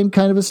the same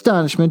kind of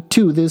astonishment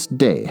to this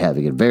day,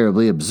 having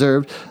invariably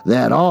observed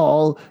that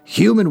all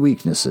human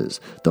weaknesses,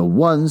 the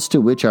ones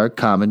to which our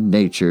common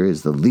nature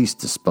is the least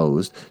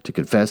disposed to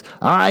confess,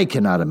 I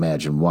cannot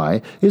imagine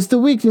why, is the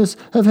weakness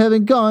of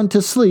having gone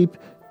to sleep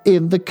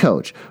in the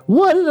coach.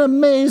 What an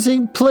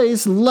amazing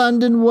place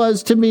London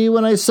was to me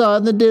when I saw it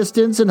in the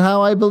distance, and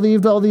how I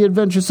believed all the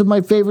adventures of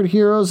my favorite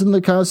heroes and the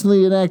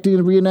constantly enacting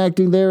and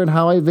reenacting there, and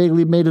how I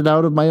vaguely made it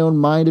out of my own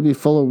mind to be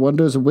full of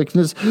wonders and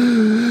wickedness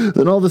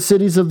than all the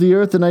cities of the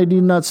earth, and I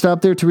need not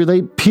stop there to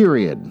relate,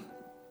 period.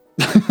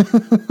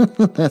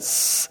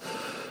 That's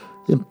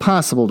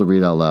impossible to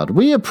read out loud.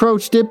 We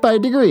approached it by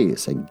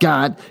degrees and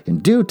got, in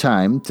due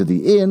time, to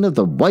the inn of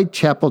the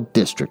Whitechapel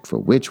district for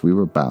which we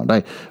were bound.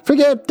 I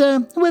forget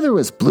whether it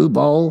was Blue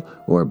Bowl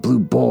or Blue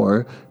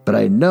Boar, but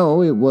I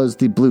know it was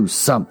the Blue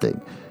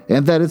something,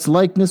 and that its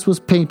likeness was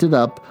painted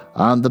up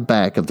on the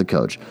back of the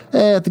coach.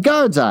 The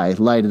guard's eye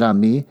lighted on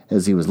me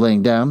as he was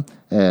laying down,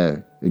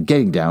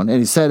 getting down, and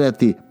he said at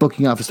the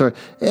booking office door,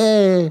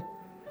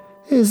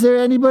 is there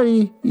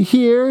anybody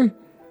here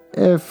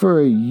for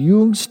a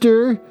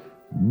youngster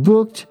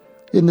booked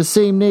in the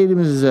same name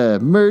as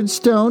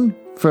Murdstone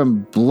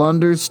from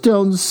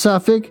Blunderstone,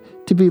 Suffolk,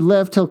 to be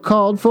left till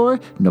called for?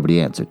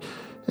 Nobody answered.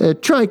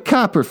 Try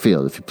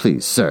Copperfield, if you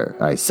please, sir,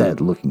 I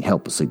said, looking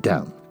helplessly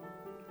down.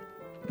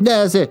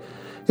 Is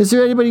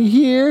there anybody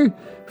here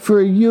for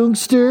a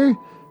youngster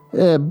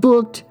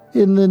booked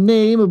in the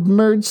name of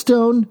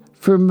Murdstone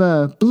from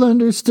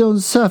Blunderstone,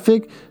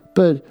 Suffolk,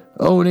 but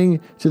owning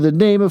to the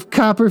name of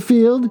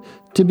Copperfield,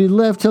 to be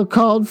left till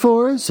called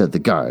for? Said the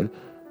guard.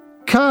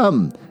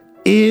 Come,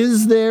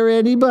 is there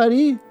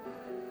anybody?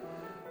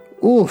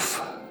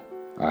 Oof.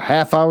 A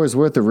half hour's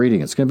worth of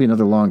reading. It's going to be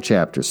another long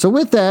chapter. So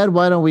with that,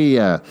 why don't we,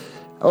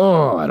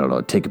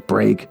 take a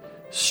break,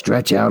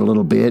 stretch out a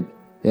little bit,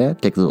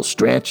 take a little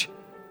stretch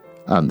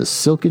on the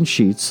silken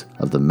sheets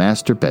of the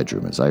master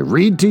bedroom as I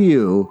read to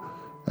you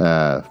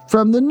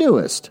from the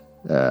newest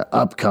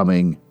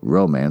upcoming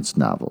romance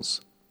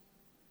novels.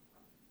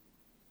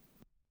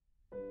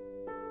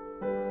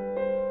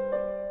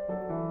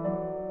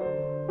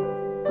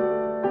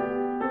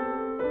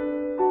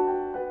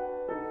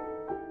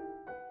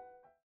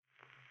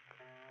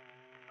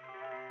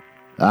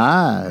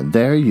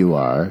 There you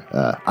are,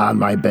 on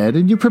my bed,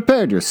 and you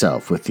prepared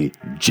yourself with the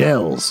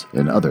gels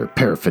and other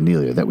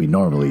paraphernalia that we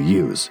normally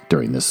use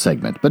during this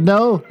segment. But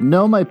no,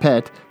 my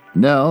pet,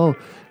 no.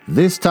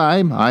 This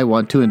time I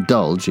want to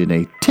indulge in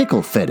a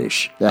tickle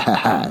fetish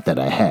that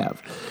I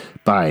have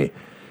by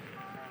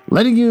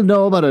letting you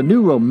know about a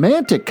new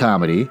romantic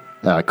comedy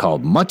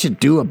called Much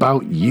Ado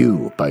About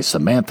You by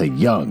Samantha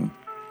Young.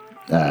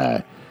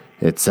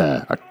 It's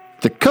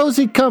the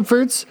cozy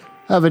comforts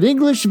of an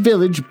English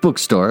village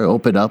bookstore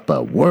open up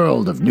a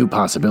world of new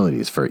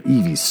possibilities for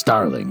Evie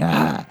Starling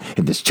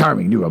in this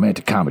charming new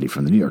romantic comedy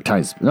from the New York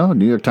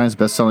Times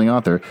best-selling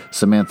author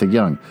Samantha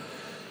Young.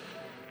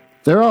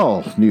 They're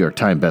all New York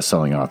Times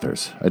best-selling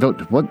authors.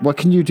 What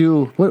can you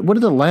do? What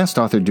did the last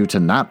author do to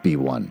not be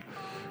one?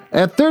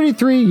 At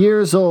 33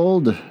 years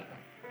old,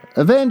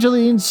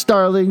 Evangeline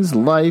Starling's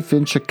life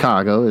in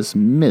Chicago is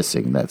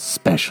missing that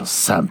special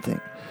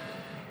something.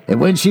 And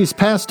when she's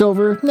passed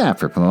over,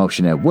 for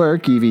promotion at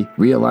work, Evie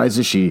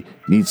realizes she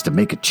needs to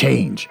make a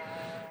change.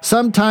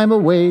 Some time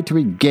away to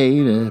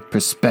regain a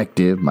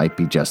perspective might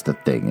be just the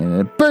thing. In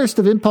a burst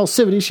of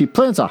impulsivity, she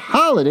plans a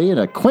holiday in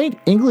a quaint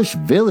English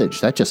village.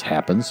 That just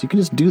happens. You can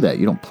just do that.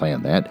 You don't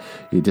plan that.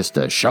 You just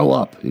show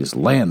up. You just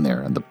land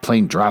there, and the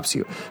plane drops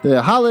you.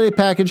 The holiday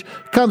package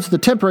comes with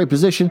a temporary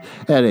position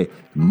at a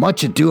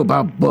Much Ado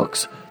About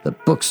Books, the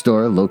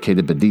bookstore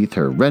located beneath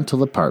her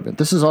rental apartment.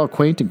 This is all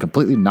quaint and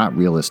completely not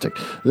realistic.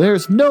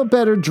 There's no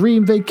better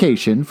dream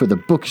vacation for the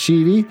bookish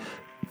Evie,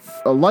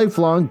 a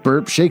lifelong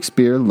burp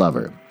Shakespeare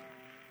lover.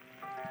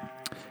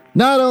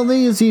 Not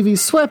only is Evie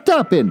swept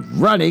up in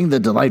running the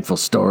delightful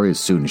store as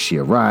soon as she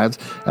arrives,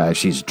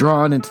 she's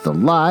drawn into the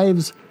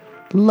lives,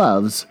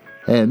 loves,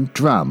 and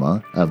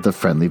drama of the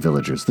friendly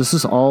villagers. This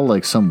is all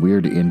like some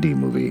weird indie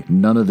movie.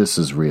 None of this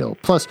is real.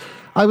 Plus,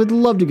 I would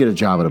love to get a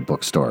job at a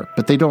bookstore,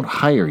 but they don't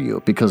hire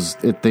you because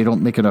they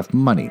don't make enough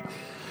money.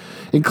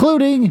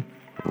 Including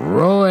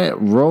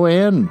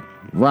Roanne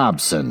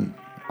Robson.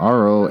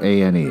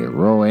 R-O-A-N-E.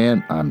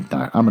 Roanne, I'm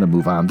going to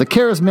move on. The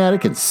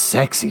charismatic and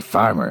sexy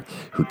farmer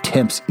who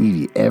tempts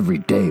Evie every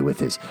day with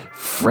his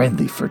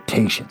friendly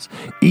flirtations.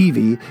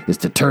 Evie is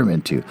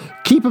determined to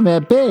keep him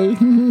at bay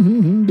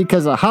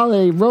because a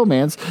holiday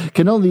romance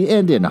can only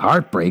end in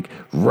heartbreak,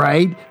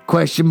 right?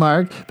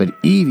 But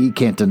Evie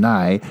can't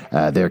deny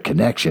their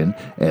connection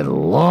and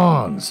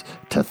longs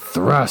to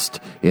thrust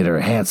in her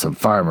handsome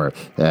farmer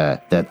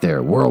that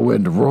their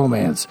whirlwind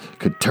romance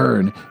could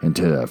turn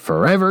into a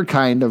forever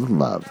kind of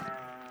love.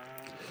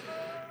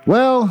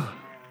 Well,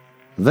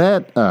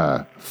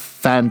 that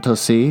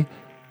fantasy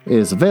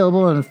is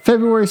available on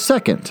February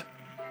 2nd.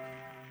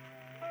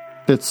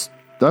 It's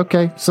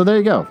okay, so there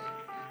you go.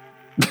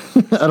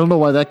 I don't know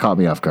why that caught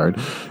me off guard.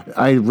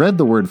 I read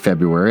the word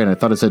February and I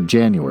thought it said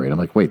January. And I'm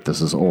like, wait,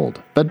 this is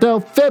old. But no,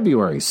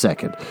 February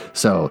 2nd.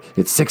 So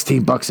it's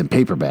 $16 in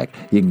paperback.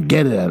 You can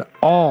get it at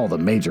all the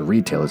major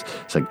retailers.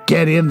 So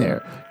get in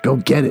there. Go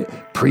get it.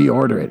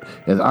 Pre-order it.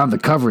 And on the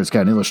cover, it's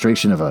got an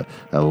illustration of a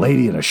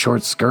lady in a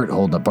short skirt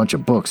holding a bunch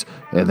of books.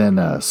 And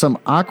then some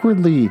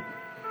awkwardly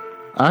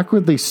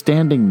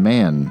standing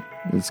man.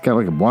 It's got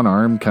like one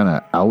arm kind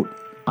of out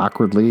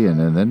awkwardly,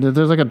 and then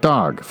there's like a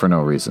dog for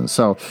no reason.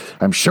 So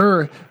I'm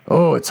sure,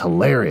 it's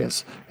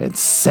hilarious and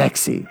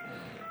sexy.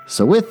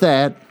 So with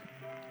that,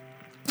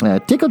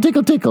 tickle,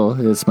 tickle, tickle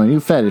is my new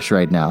fetish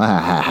right now. Ha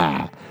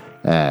ha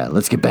ha.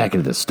 Let's get back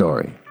into the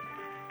story.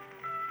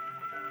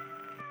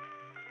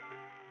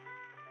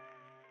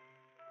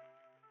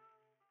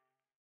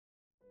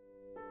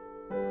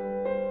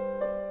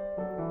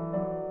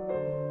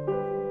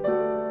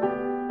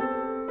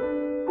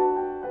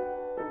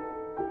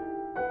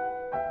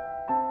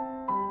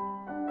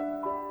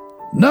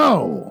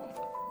 No,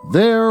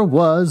 there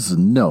was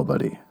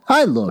nobody.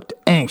 I looked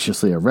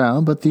anxiously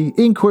around, but the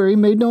inquiry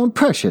made no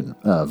impression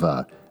of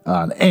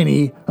on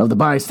any of the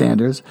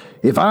bystanders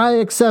if I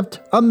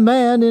except a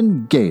man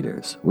in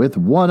gaiters with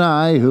one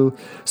eye who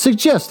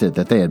suggested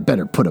that they had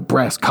better put a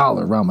brass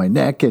collar around my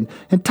neck and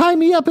tie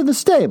me up in the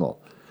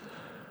stable.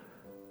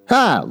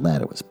 A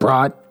ladder was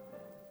brought,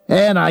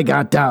 and I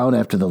got down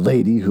after the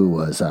lady, who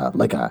was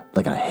like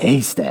a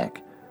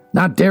haystack,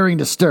 not daring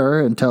to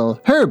stir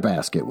until her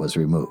basket was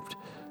removed.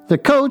 The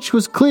coach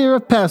was clear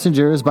of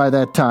passengers by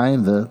that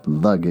time. The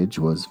luggage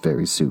was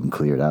very soon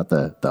cleared out.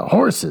 The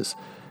horses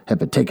had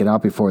been taken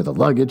out before the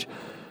luggage,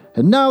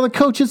 and now the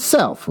coach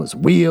itself was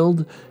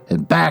wheeled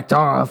and backed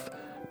off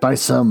by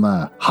some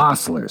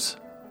hostlers.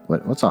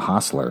 What's a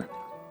hostler?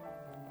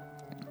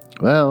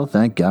 Well,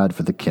 thank God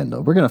for the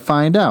Kindle. We're going to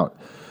find out.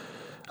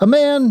 A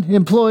man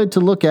employed to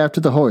look after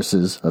the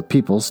horses of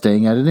people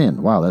staying at an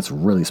inn. Wow, that's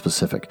really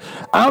specific.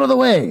 Out of the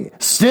way!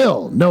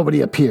 Still,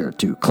 nobody appeared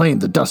to claim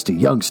the dusty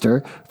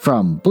youngster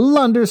from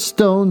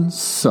Blunderstone,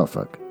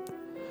 Suffolk.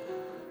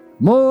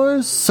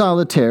 More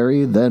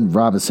solitary than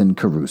Robinson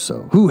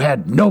Crusoe, who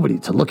had nobody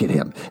to look at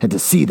him and to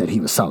see that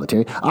he was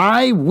solitary,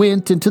 I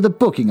went into the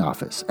booking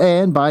office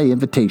and, by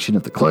invitation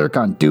of the clerk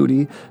on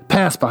duty,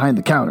 passed behind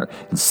the counter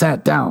and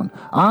sat down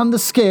on the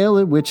scale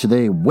at which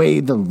they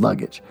weighed the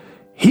luggage.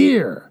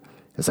 Here,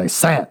 as I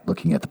sat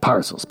looking at the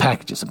parcels,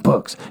 packages, and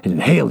books, and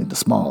inhaling the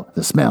smell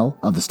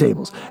of the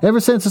stables,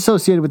 ever since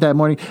associated with that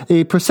morning,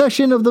 a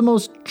procession of the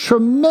most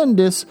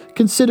tremendous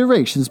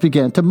considerations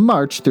began to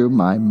march through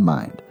my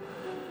mind.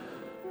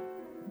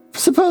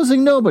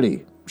 Supposing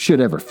nobody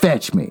should ever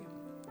fetch me,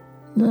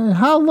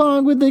 how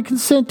long would they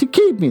consent to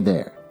keep me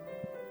there?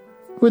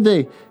 Would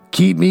they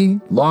keep me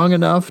long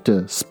enough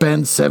to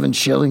spend 7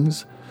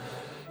 shillings?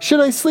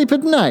 Should I sleep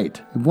at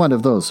night in one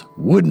of those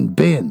wooden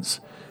bins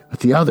with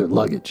the other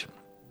luggage,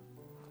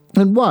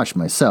 and wash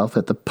myself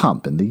at the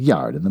pump in the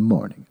yard in the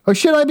morning? Or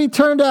should I be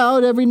turned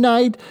out every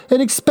night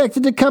and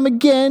expected to come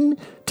again,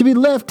 to be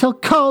left till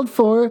called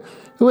for,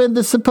 when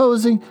the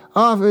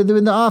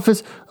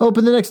office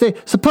opened the next day?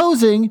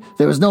 Supposing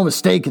there was no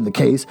mistake in the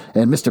case,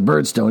 and Mr.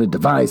 Birdstone had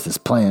devised this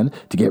plan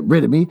to get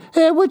rid of me,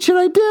 what should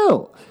I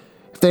do?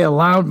 If they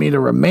allowed me to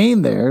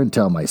remain there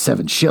until my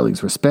 7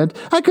 shillings were spent,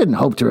 I couldn't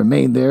hope to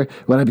remain there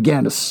when I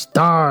began to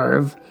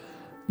starve.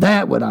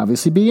 That would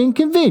obviously be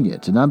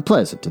inconvenient and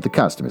unpleasant to the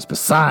customers,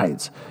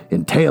 besides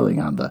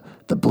entailing on the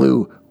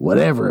blue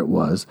whatever it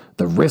was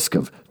the risk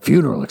of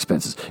funeral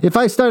expenses. If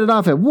I started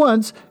off at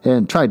once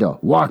and tried to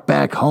walk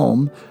back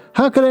home,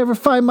 how could I ever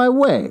find my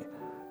way?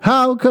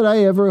 How could I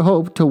ever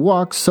hope to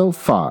walk so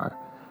far?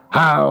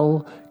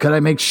 How could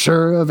I make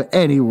sure of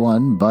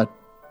anyone but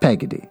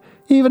Peggotty?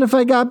 Even if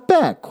I got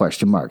back, ?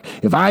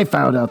 If I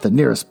found out the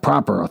nearest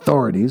proper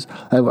authorities,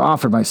 I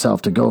offered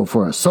myself to go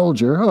for a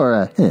soldier or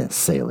a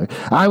sailor.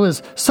 I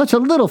was such a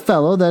little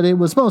fellow that it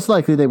was most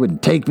likely they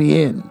wouldn't take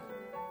me in.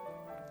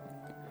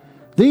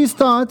 These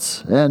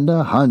thoughts, and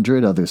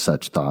 100 other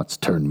such thoughts,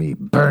 turned me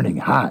burning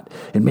hot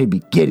and made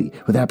me giddy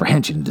with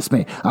apprehension and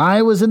dismay.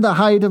 I was in the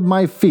height of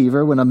my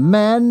fever when a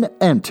man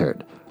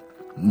entered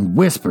and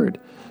whispered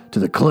to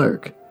the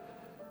clerk,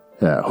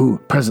 who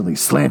presently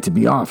slanted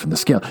me off in the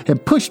scale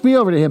and pushed me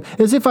over to him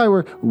as if I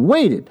were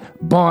weighted,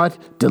 bought,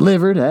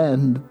 delivered,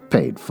 and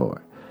paid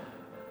for.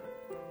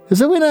 As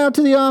I went out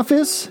to the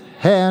office,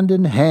 hand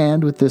in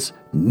hand with this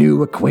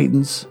new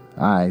acquaintance,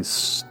 I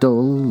stole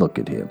a look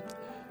at him.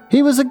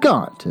 He was a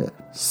gaunt,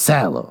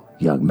 sallow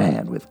young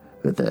man with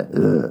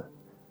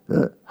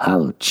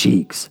hollow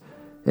cheeks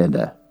and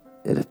a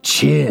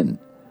chin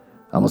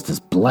almost as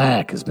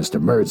black as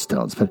Mr.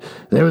 Murdstone's, but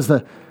there was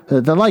the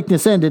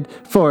likeness ended,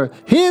 for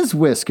his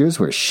whiskers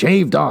were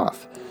shaved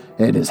off,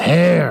 and his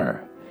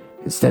hair,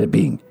 instead of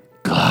being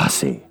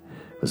glossy,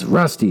 was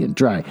rusty and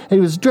dry, and he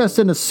was dressed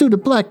in a suit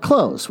of black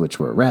clothes, which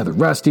were rather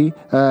rusty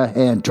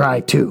and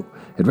dry too,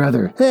 and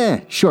rather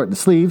short in the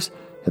sleeves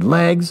and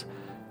legs,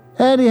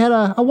 and he had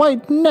a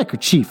white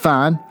neckerchief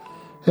on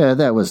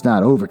that was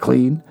not over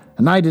clean,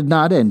 and I did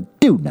not and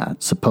do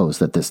not suppose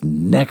that this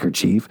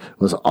neckerchief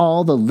was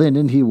all the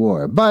linen he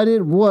wore, but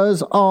it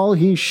was all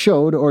he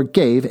showed or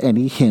gave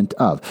any hint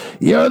of.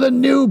 "You're the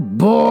new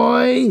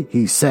boy,"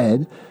 he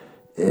said.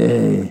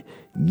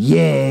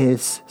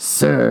 "Yes,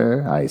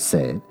 sir," I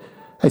said.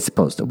 I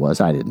supposed it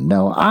was. I didn't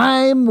know.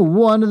 "I'm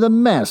one of the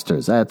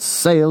masters at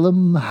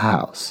Salem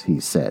House," he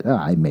said.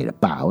 I made a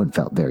bow and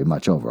felt very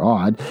much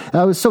overawed.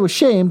 I was so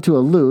ashamed to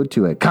allude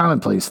to a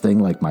commonplace thing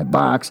like my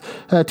box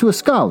to a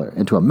scholar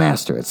and to a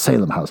master at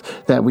Salem House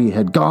that we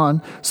had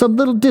gone some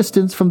little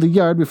distance from the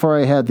yard before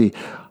I had the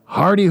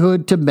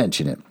hardihood to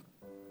mention it.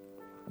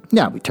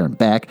 Now we turned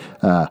back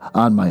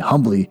on my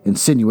humbly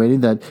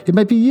insinuating that it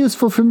might be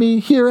useful for me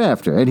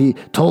hereafter, and he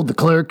told the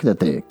clerk that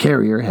the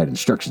carrier had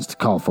instructions to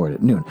call for it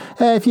at noon.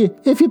 If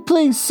you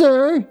please,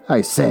 sir,"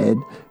 I said,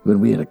 when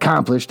we had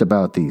accomplished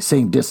about the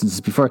same distance as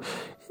before.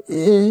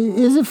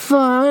 "Is it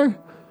far?"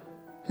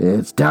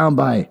 "It's down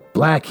by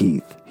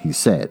Blackheath," he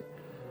said.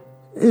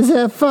 "Is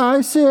that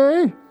far,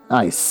 sir?"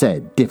 I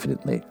said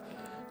diffidently.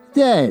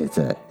 It's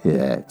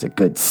a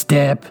good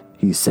step,"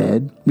 he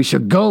said. "We shall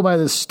go by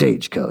the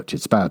stagecoach.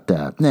 It's about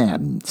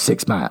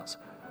 6 miles.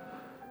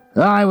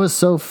 I was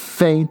so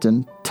faint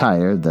and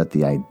tired that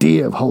the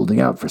idea of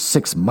holding out for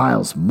 6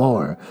 miles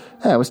more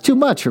was too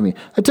much for me.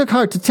 I took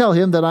heart to tell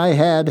him that I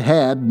had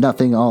had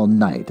nothing all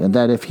night, and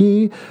that if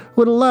he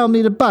would allow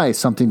me to buy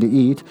something to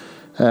eat,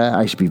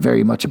 I should be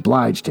very much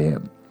obliged to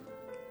him.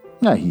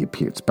 He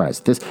appeared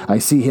surprised at this. I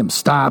see him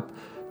stop,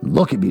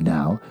 look at me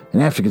now,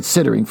 and after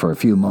considering for a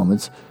few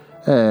moments,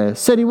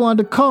 said he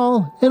wanted to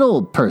call an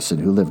old person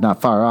who lived not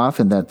far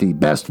off, and that the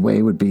best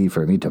way would be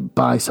for me to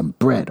buy some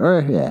bread,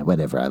 or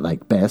whatever I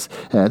liked best,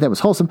 that was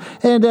wholesome,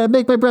 and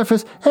make my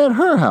breakfast at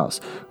her house,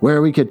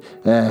 where we could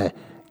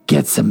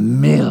get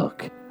some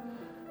milk.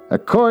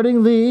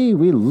 Accordingly,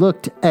 we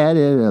looked at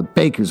it at a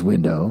baker's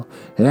window,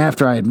 and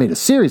after I had made a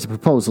series of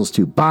proposals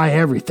to buy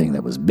everything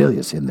that was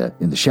bilious in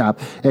the shop,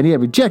 and he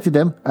had rejected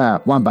them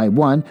one by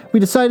one,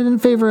 we decided in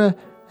favor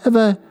of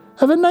a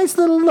nice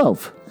little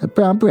loaf of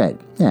brown bread,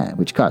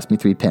 which cost me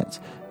 3 pence.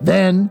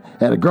 Then,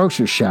 at a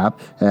grocer's shop,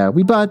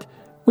 we bought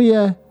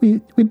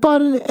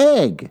an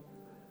egg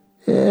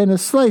and a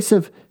slice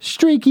of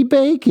streaky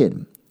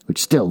bacon,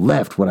 which still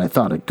left what I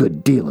thought a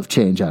good deal of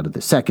change out of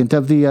the second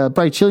of the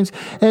bright shillings,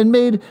 and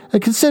made me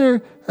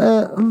consider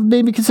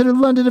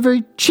London a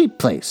very cheap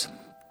place.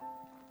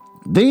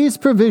 These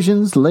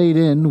provisions laid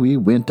in, we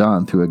went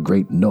on through a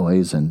great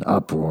noise and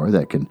uproar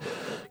that can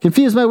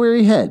confuse my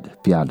weary head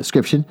beyond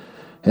description,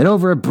 and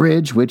over a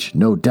bridge which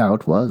no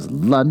doubt was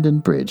London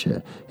Bridge,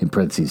 in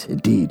parentheses,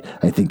 indeed,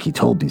 I think he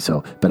told me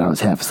so, but I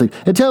was half asleep,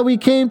 until we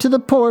came to the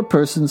poor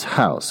person's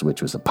house,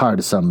 which was a part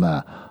of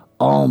some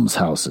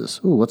almshouses.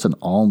 Ooh, what's an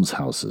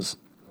almshouses?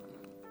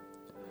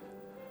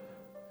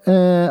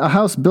 A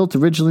house built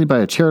originally by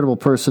a charitable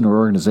person or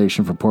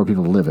organization for poor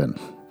people to live in.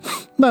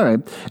 All right.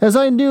 As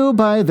I knew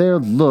by their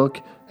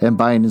look and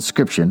by an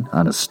inscription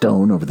on a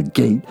stone over the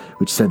gate,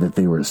 which said that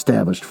they were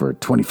established for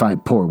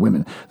 25 poor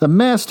women, the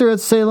master at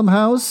Salem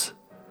House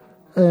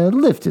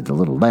lifted the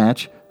little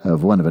latch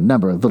of one of a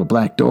number of little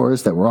black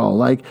doors that were all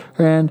alike,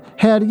 and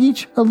had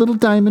each a little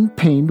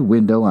diamond-paned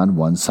window on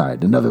one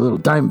side, another little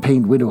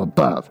diamond-paned window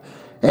above.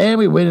 And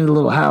we went into the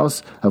little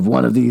house of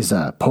one of these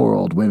poor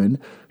old women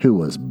who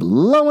was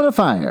blowing a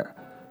fire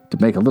to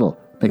make a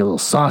little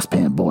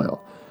saucepan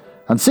boil.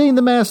 On seeing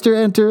the master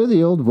enter,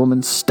 the old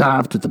woman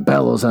stopped with the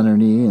bellows on her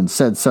knee and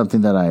said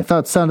something that I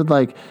thought sounded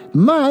like,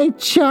 "My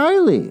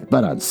Charlie!"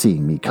 But on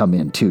seeing me come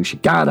in, too, she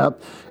got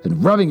up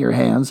and, rubbing her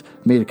hands,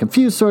 made a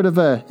confused sort of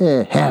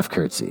half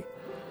curtsy.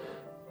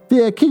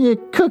 "Can you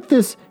cook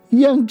this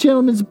young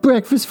gentleman's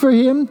breakfast for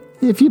him,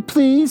 if you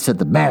please?" said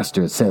the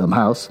master at Salem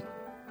House.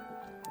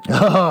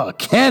 "Oh,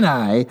 can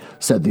I?"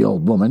 said the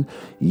old woman.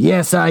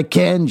 "Yes, I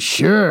can,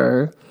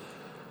 sure."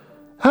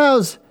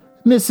 "How's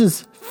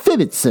Mrs.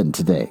 Fibbitson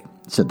today?"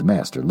 said the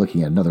master,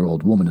 looking at another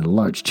old woman in a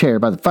large chair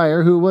by the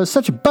fire, who was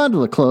such a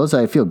bundle of clothes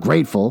I feel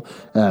grateful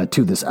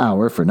to this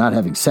hour for not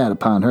having sat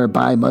upon her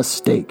by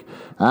mistake.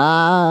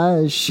 "Ah,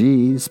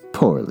 she's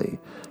poorly,"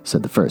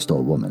 said the first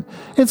old woman.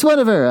 "It's one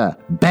of her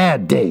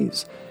bad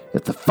days.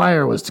 If the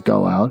fire was to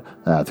go out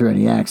through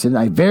any accident,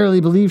 I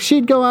verily believe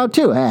she'd go out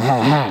too,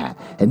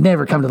 and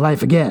never come to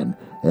life again.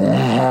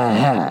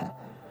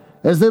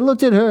 As they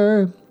looked at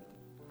her,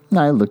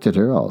 I looked at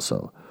her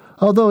also.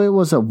 Although it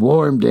was a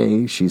warm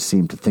day, she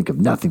seemed to think of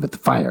nothing but the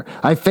fire.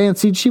 I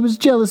fancied she was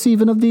jealous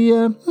even of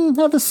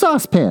the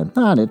saucepan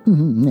on it.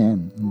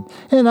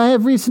 And I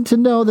have reason to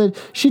know that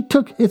she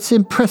took its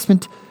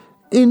impressment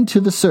into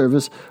the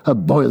service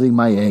of boiling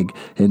my egg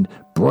and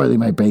broiling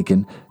my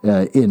bacon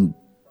in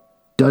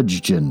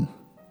dudgeon.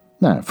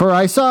 For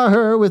I saw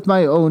her, with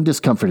my own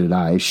discomforted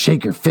eyes,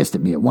 shake her fist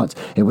at me at once,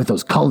 and with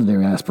those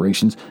culinary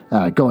aspirations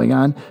going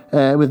on,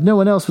 with no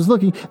one else was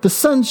looking, the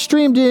sun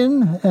streamed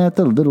in at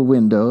the little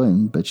window,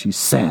 but she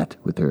sat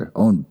with her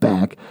own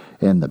back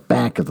and the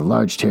back of the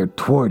large chair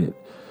toward it,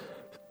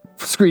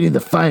 screening the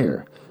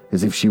fire,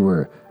 as if she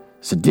were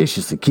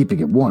seditiously keeping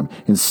it warm,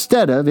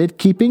 instead of it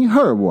keeping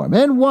her warm,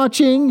 and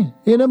watching,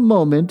 in a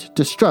moment,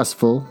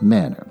 distrustful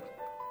manner.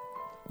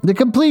 The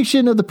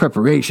completion of the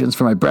preparations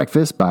for my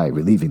breakfast by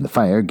relieving the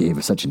fire gave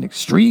her such an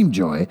extreme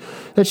joy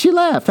that she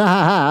laughed,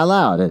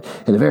 aloud, and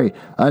a very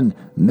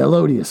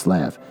unmelodious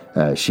laugh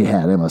she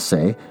had, I must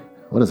say.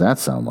 What does that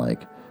sound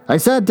like? I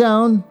sat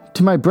down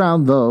to my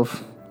brown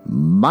loaf,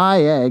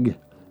 my egg,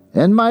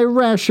 and my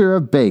rasher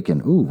of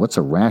bacon. Ooh, what's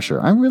a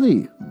rasher? I'm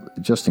really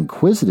just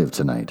inquisitive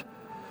tonight.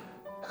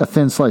 A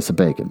thin slice of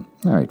bacon.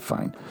 All right,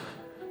 fine.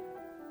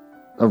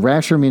 A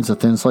rasher means a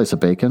thin slice of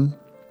bacon?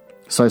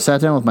 So I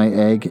sat down with my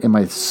egg and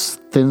my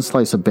thin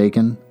slice of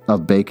bacon. I'll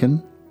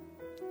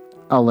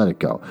let it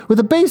go. With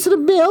a basin of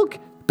milk,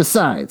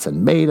 besides,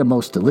 and made a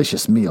most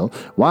delicious meal.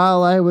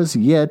 While I was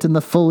yet in the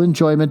full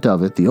enjoyment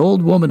of it, the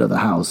old woman of the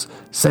house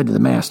said to the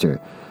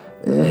master,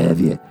 Have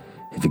you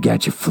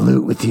got your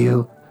flute with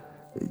you?"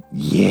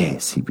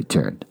 "Yes," he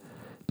returned.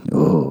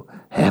 "Oh,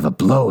 have a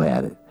blow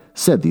at it,"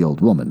 said the old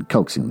woman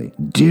coaxingly.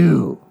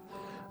 "Do."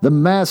 The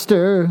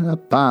master,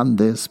 upon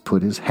this,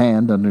 put his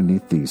hand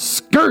underneath the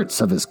skirts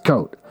of his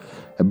coat,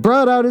 and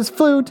brought out his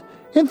flute,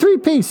 in 3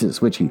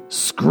 pieces, which he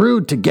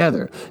screwed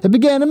together and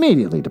began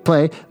immediately to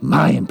play.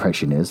 My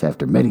impression is,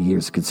 after many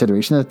years of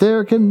consideration, that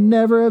there can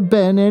never have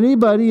been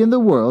anybody in the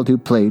world who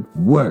played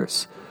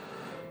worse.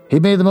 He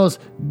made the most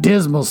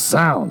dismal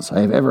sounds I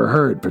have ever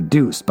heard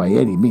produced by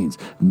any means,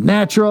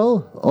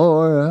 natural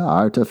or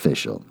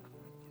artificial.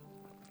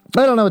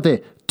 I don't know what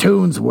the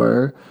tunes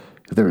were,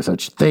 if there were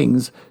such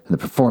things in the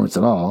performance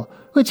at all,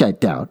 which I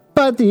doubt,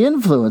 but the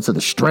influence of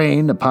the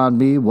strain upon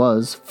me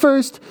was,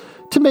 first,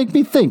 to make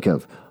me think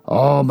of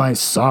all my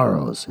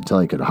sorrows until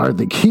I could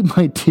hardly keep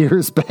my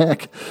tears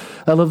back.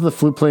 I love the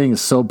flute playing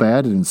is so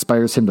bad it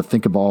inspires him to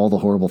think of all the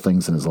horrible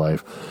things in his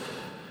life.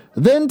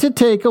 Then to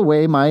take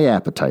away my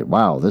appetite.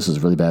 Wow, this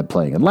is really bad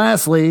playing. And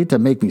lastly, to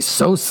make me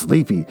so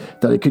sleepy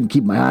that I couldn't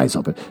keep my eyes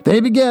open.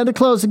 They began to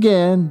close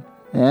again,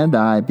 and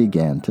I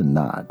began to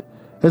nod.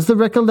 As the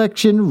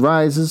recollection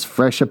rises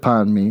fresh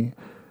upon me,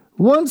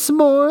 once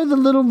more the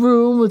little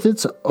room with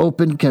its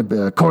open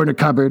corner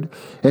cupboard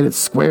and its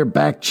square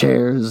back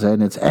chairs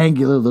and its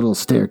angular little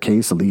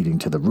staircase leading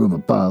to the room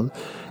above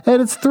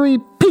and its 3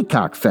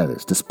 peacock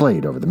feathers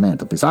displayed over the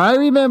mantelpiece. I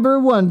remember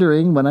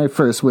wondering when I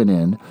first went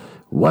in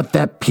what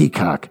that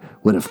peacock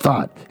would have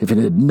thought if it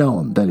had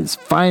known that his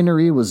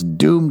finery was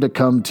doomed to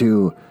come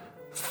to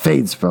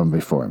fades from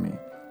before me.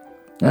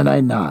 And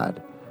I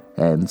nod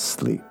and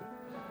sleep.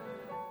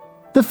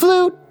 The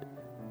flute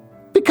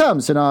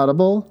becomes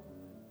inaudible.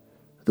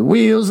 The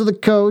wheels of the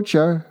coach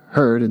are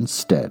heard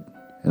instead,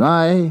 and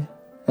I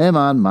am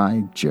on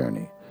my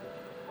journey.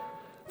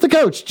 The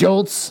coach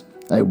jolts.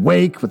 I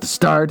wake with a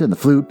start, and the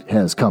flute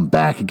has come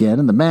back again,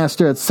 and the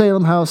master at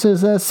Salem House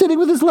is sitting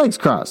with his legs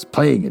crossed,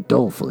 playing it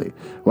dolefully,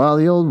 while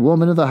the old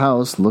woman of the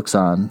house looks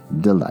on,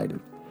 delighted.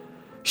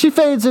 She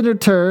fades in her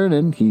turn,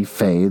 and he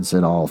fades,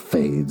 and all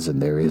fades,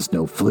 and there is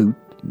no flute,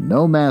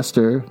 no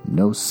master,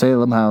 no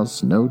Salem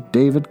House, no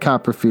David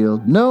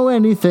Copperfield, no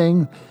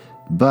anything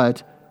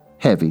but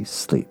heavy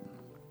sleep.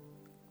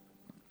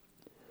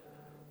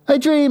 I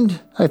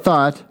dreamed, I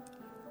thought,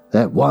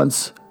 that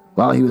once,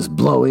 while he was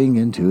blowing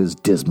into his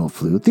dismal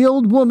flute, the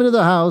old woman of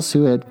the house,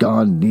 who had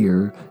gone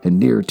nearer and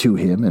nearer to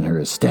him in her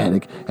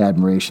ecstatic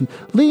admiration,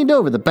 leaned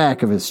over the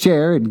back of his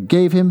chair and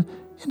gave him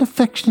an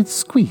affectionate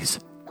squeeze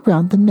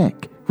around the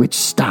neck, which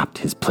stopped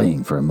his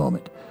playing for a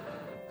moment.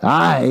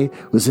 I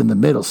was in the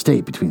middle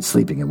state between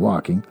sleeping and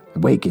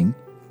waking.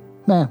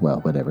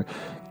 Whatever.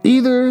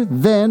 Either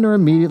then or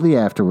immediately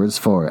afterwards,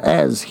 for,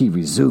 as he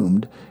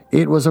resumed,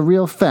 it was a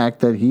real fact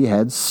that he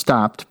had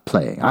stopped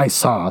playing. I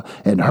saw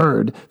and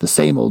heard the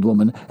same old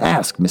woman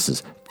ask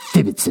Mrs.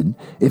 Fibbitson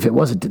if it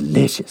wasn't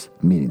delicious,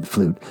 meaning the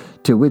flute,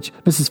 to which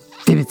Mrs.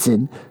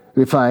 Fibbitson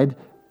replied,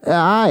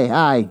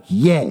 Aye,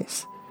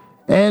 yes,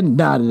 and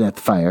nodded at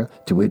the fire,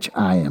 to which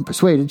I am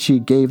persuaded she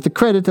gave the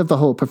credit of the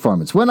whole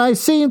performance. When I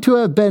seemed to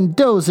have been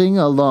dozing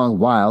a long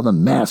while, the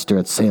master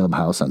at Salem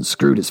House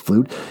unscrewed his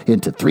flute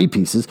into 3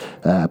 pieces,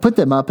 put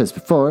them up as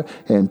before,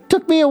 and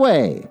took me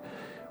away.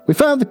 We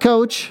found the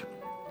coach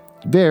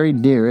very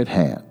near at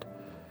hand,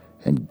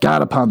 and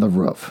got upon the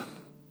roof.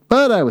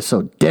 But I was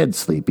so dead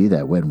sleepy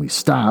that when we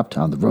stopped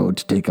on the road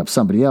to take up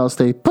somebody else,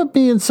 they put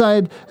me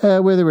inside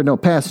where there were no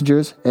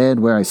passengers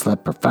and where I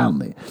slept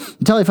profoundly,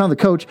 until I found the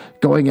coach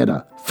going at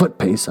a foot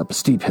pace up a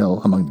steep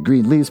hill among the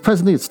green leaves.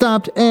 Presently it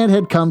stopped and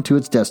had come to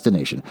its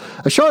destination.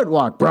 A short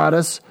walk brought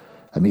us,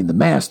 the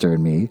master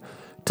and me,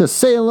 to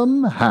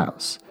Salem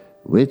House,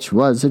 which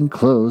was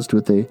enclosed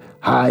with a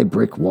high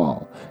brick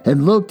wall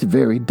and looked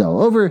very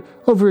dull. Over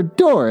a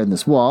door in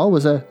this wall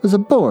was a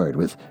board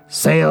with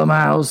Salem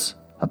House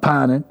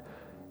upon it,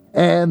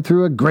 and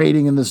through a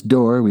grating in this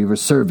door we were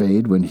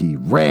surveyed when he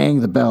rang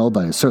the bell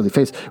by a surly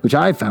face, which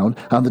I found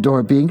on the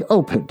door being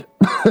opened.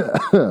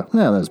 Well,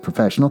 that was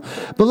professional.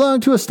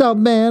 Belonged to a stout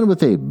man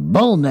with a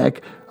bull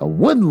neck, a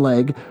wooden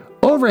leg,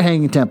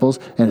 overhanging temples,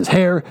 and his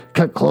hair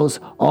cut close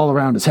all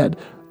around his head.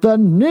 "The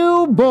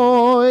new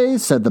boy,"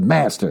 said the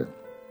master.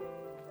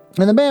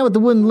 And the man with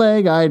the wooden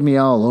leg eyed me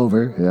all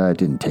over. It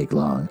didn't take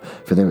long,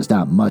 for there was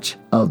not much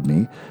of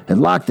me,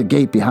 and locked the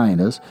gate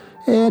behind us,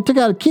 and took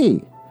out a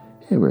key.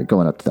 We were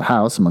going up to the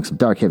house among some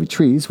dark, heavy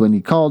trees when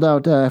he called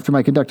out after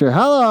my conductor,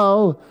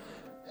 "Hello!"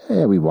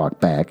 We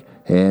walked back,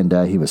 and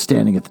he was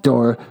standing at the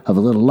door of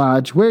a little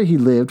lodge where he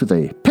lived with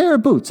a pair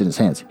of boots in his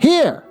hands.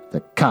 "Here,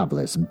 the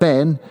cobbler's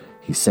been,"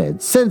 he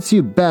said, "since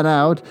you've been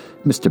out,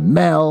 Mr.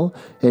 Mell,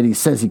 and he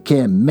says he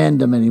can't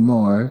mend 'em any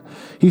more.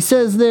 He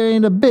says there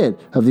ain't a bit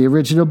of the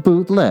original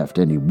boot left,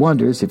 and he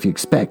wonders if you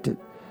expect it."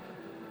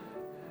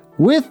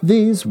 With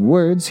these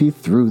words, he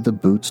threw the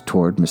boots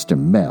toward Mr.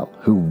 Mell,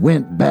 who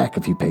went back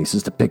a few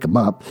paces to pick them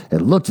up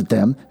and looked at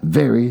them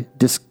very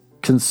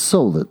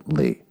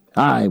disconsolately.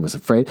 I was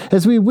afraid.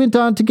 As we went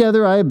on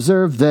together, I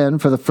observed then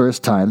for the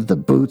first time that the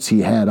boots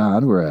he had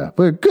on were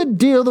a good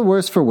deal the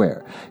worse for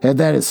wear, and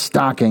that his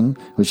stocking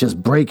was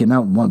just breaking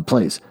out in one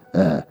place,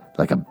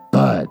 like a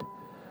bud.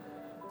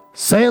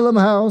 Salem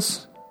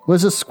House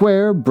was a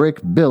square brick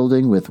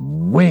building with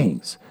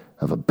wings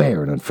of a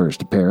baron on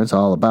first appearance.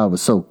 All about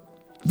was so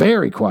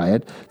very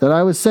quiet, that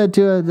I said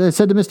to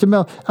Mr.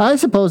 Mell, I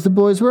suppose the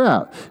boys were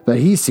out, but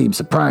he seemed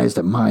surprised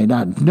at my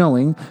not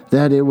knowing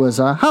that it was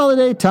a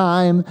holiday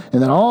time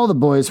and that all the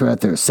boys were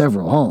at their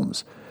several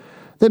homes.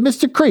 That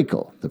Mr.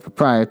 Creakle, the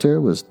proprietor,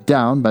 was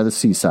down by the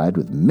seaside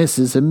with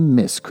Mrs. and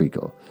Miss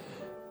Creakle,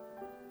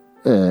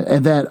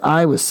 and that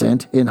I was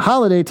sent in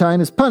holiday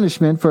time as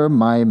punishment for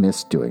my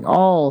misdoing,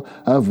 all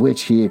of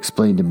which he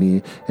explained to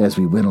me as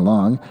we went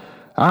along.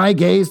 I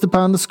gazed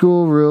upon the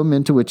schoolroom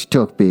into which he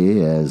took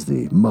me as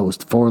the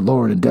most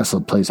forlorn and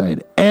desolate place I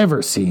had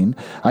ever seen.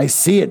 I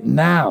see it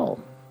now.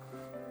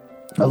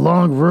 A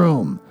long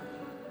room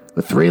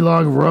with 3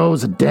 long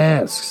rows of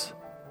desks,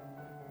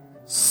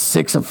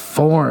 6 of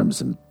forms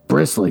and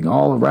bristling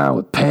all around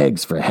with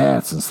pegs for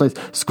hats and slates,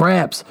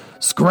 scraps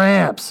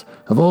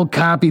of old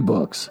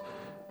copybooks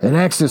and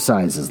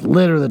exercises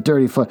litter the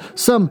dirty floor.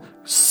 Some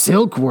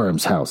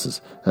silkworms'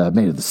 houses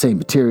made of the same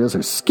materials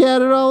are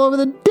scattered all over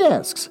the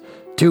desks.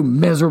 2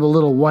 miserable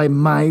little white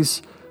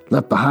mice,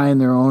 left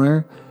behind their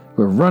owner,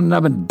 were running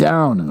up and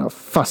down in a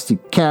fusty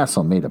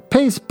castle made of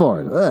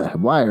pasteboard,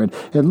 wire,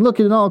 and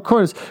looking in all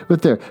corners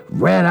with their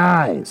red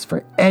eyes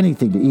for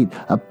anything to eat.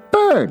 A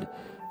bird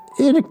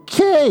in a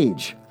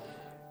cage,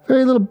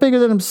 very little bigger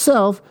than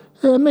himself,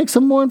 makes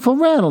a mournful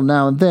rattle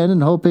now and then,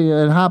 and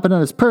hopping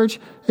on his perch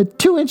at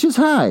 2 inches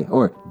high,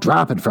 or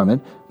dropping from it,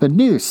 but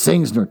neither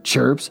sings nor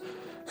chirps.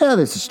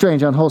 There's a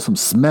strange unwholesome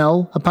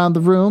smell upon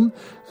the room,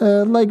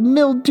 like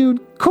mildewed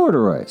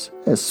corduroys.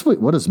 Sweet.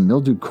 What does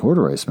mildewed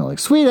corduroy smell like?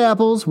 Sweet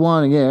apples,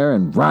 wanting air,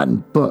 and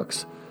rotten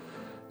books.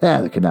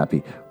 There could not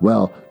be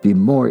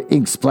more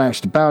ink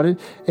splashed about it,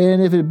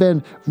 and if it had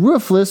been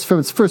roofless from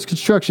its first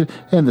construction,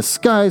 and the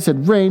skies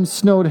had rained,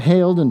 snowed,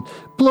 hailed, and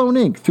blown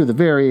ink through the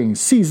varying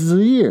seasons of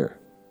the year.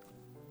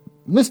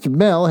 Mr.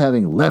 Mell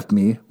having left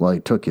me while he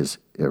took his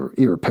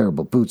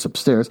irreparable boots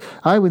upstairs,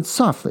 I went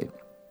softly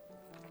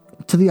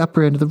to the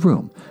upper end of the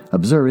room,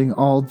 observing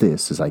all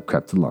this as I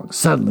crept along.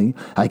 Suddenly,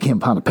 I came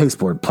upon a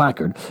pasteboard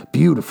placard,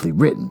 beautifully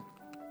written,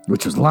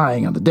 which was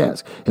lying on the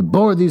desk. It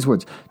bore these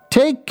words,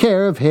 "Take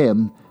care of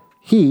him,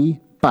 he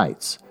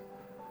bites."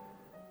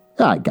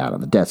 I got on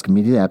the desk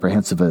immediately,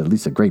 apprehensive of at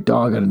least a great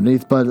dog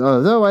underneath, but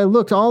although I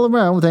looked all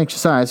around with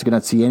anxious eyes, I could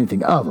not see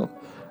anything of him.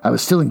 I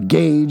was still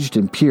engaged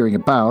in peering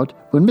about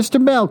when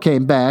Mr. Mell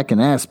came back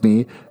and asked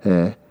me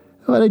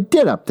what I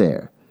did up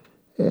there.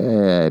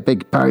 "I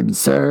beg your pardon,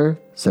 sir,"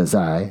 says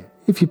I.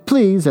 "If you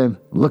please, I'm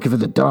looking for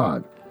the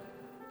dog."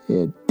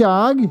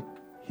 "Dog?"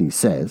 he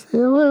says.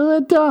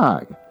 "What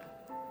dog?"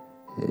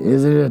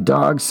 "Is it a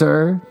dog,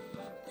 sir?"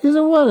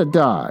 "Isn't what a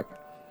dog?"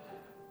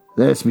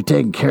 "That's to be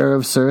taken care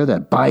of, sir,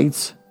 that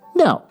bites."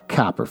 "No,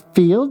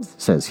 Copperfield,"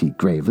 says he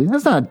gravely.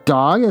 "That's not a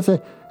dog, it's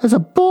a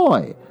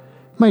boy.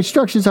 My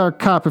instructions are,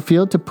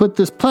 Copperfield, to put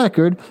this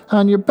placard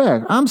on your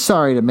back. I'm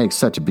sorry to make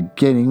such a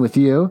beginning with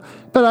you,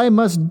 but I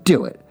must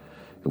do it."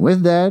 And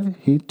with that,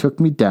 he took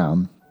me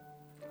down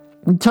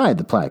and tied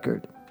the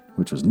placard,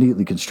 which was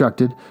neatly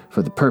constructed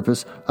for the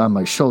purpose, on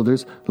my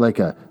shoulders like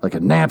a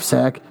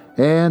knapsack,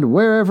 and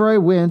wherever I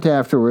went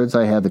afterwards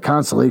I had the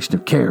consolation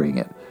of carrying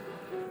it.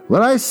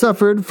 What I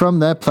suffered from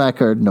that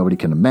placard, nobody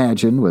can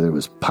imagine, whether it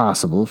was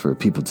possible for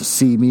people to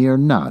see me or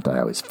not. I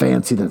always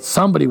fancied that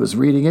somebody was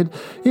reading it.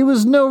 It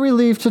was no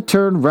relief to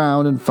turn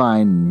round and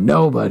find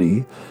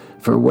nobody,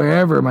 for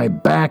wherever my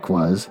back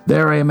was,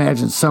 there I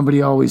imagined somebody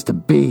always to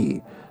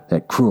be.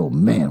 That cruel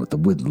man with the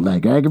wooden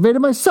leg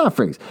aggravated my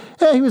sufferings.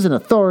 He was an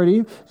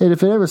authority, and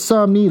if it ever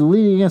saw me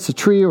leaning against a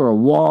tree or a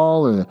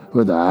wall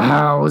or the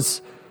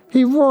house,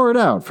 he roared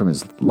out from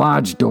his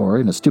lodge door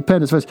in a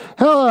stupendous voice,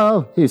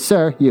 "Hello, you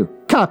sir, you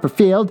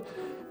Copperfield.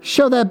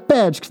 Show that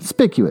badge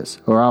conspicuous,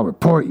 or I'll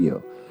report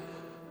you."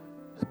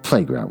 The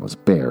playground was a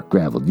bare,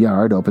 graveled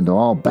yard, open to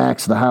all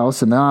backs of the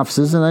house and the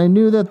offices, and I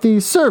knew that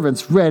the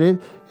servants read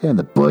it, and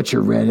the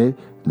butcher read it,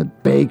 and the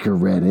baker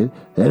read it,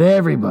 that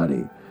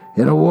everybody,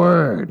 in a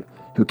word,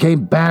 who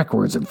came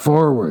backwards and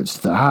forwards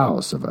to the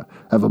house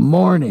of a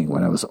morning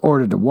when I was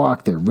ordered to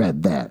walk there,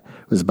 read that.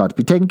 It was about to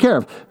be taken care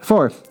of,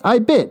 for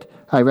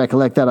I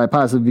recollect that I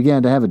possibly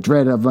began to have a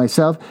dread of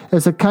myself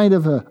as a kind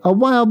of a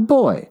wild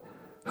boy.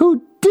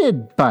 Who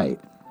did bite?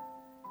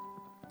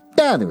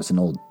 There was an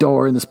old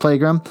door in this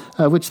playground,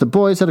 which the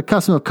boys had a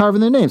custom of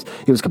carving their names.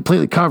 It was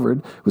completely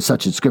covered with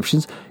such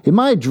inscriptions. In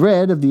my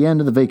dread of the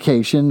end of the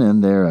vacation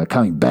and their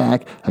coming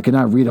back, I could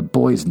not read a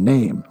boy's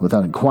name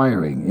without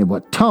inquiring in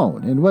what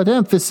tone and what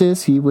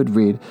emphasis he would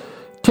read,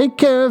 "Take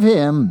care of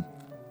him,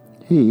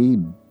 he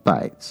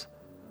bites."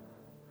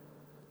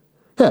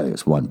 There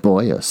was one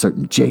boy, a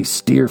certain J.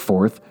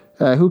 Steerforth,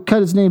 who cut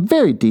his name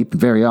very deep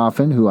and very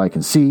often, who I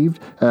conceived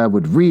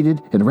would read it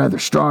in a rather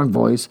strong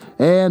voice,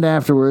 and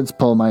afterwards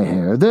pull my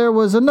hair. There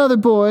was another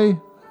boy,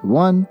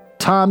 one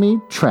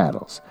Tommy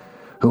Traddles,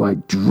 who I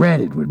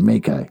dreaded would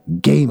make a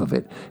game of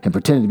it, and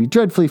pretended to be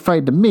dreadfully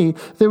frightened of me.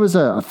 There was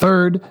a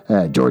third,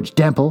 George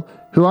Demple,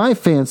 who I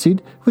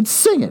fancied would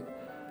sing it.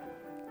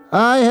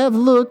 I have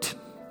looked,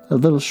 a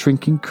little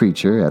shrinking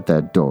creature, at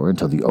that door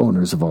until the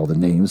owners of all the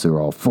names, there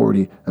were all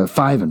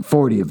 5 and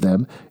 40 of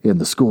them in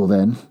the school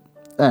then,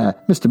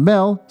 Mr.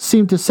 Mell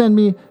seemed to send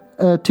me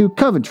to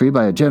Coventry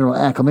by a general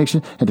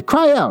acclamation, and to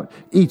cry out,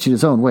 each in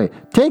his own way,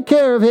 "Take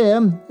care of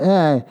him!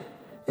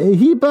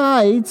 He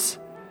bites!"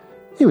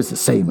 It was the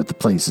same with the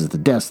places, the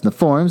desks, and the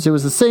forms. It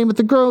was the same with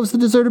the groves, the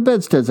deserted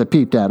bedsteads I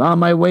peeped at, on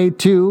my way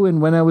to and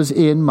when I was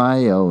in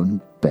my own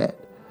bed.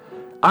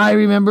 I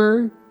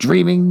remember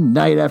dreaming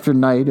night after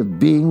night of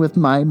being with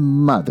my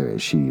mother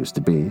as she used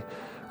to be,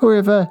 or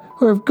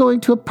of going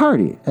to a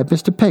party at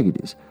Mr.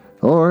 Peggotty's,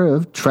 or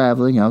of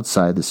traveling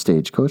outside the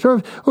stagecoach,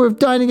 or of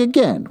dining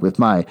again with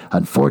my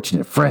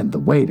unfortunate friend, the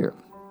waiter.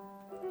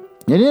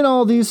 And in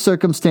all these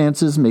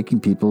circumstances,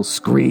 making people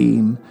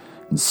scream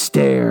and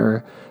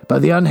stare by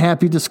the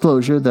unhappy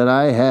disclosure that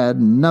I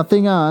had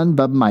nothing on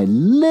but my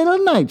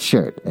little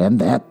nightshirt and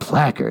that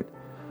placard.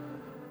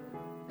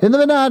 In the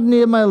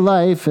monotony of my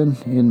life and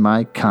in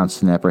my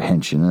constant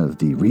apprehension of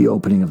the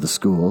reopening of the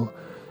school,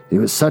 it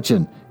was such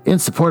an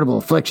insupportable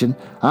affliction.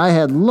 I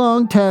had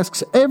long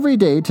tasks every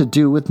day to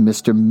do with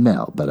Mr.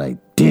 Mell, but I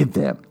did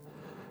them.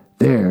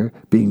 There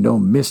being no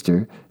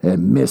Mr.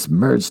 and Miss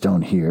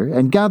Murdstone here,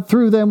 and got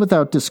through them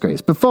without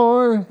disgrace,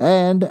 before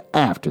and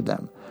after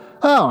them.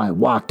 Oh, I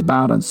walked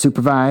about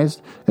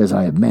unsupervised, as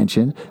I have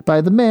mentioned,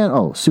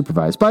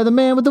 supervised by the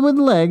man with the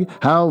wooden leg.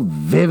 How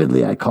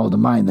vividly I called to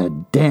mind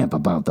that damp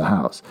about the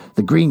house,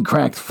 the green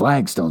cracked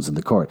flagstones in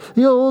the court,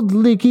 the old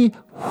leaky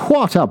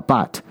water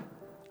butt,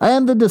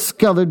 and the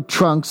discolored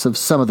trunks of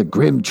some of the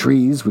grim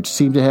trees which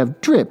seemed to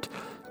have dripped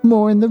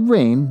more in the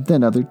rain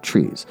than other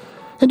trees,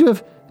 and to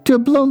have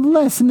blown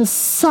less in the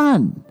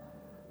sun.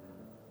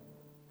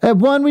 At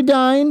one we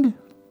dined,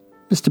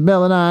 Mr.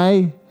 Mell and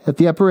I, at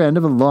the upper end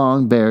of a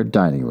long, bare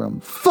dining room,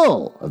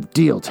 full of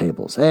deal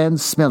tables and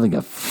smelling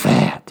of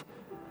fat.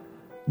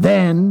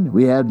 Then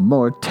we had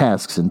more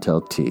tasks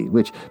until tea,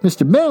 which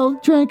Mr. Mell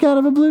drank out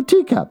of a blue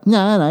teacup,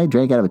 and I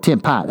drank out of a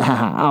tin pot,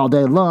 all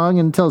day long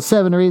until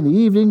 7 or 8 in the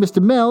evening.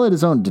 Mr. Mell, at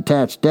his own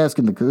detached desk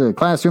in the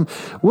classroom,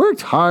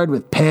 worked hard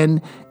with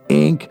pen,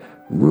 ink,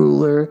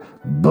 ruler,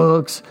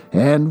 books,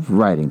 and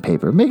writing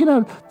paper, making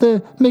out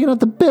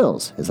the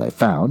bills, as I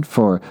found,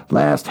 for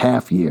last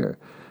half year.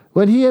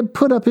 When he had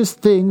put up his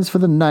things for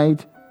the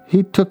night,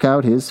 he took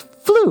out his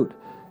flute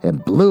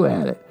and blew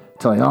at it,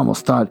 till I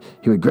almost thought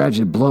he would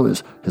gradually blow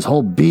his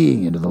whole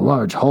being into the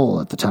large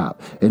hole at the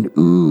top and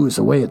ooze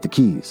away at the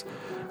keys.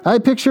 I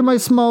picture my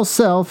small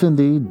self in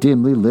the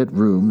dimly lit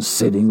room,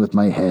 sitting with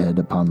my head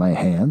upon my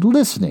hand,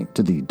 listening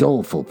to the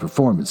doleful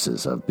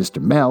performances of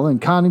Mr. Mell and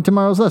conning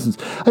tomorrow's lessons.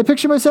 I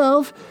picture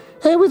myself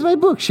with my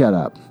book shut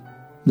up,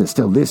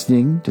 still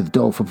listening to the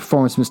doleful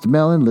performance of Mr.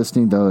 Mell,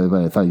 listening, though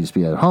I thought he used to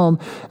be at home,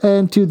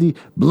 and to the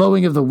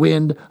blowing of the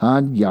wind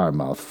on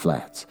Yarmouth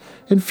Flats,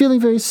 and feeling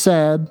very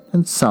sad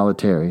and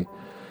solitary.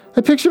 I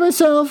picture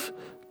myself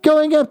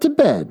going up to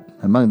bed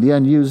among the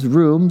unused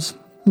rooms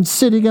and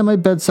sitting at my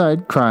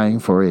bedside crying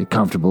for a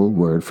comfortable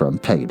word from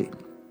Peggotty.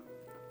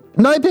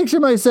 And I picture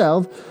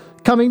myself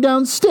coming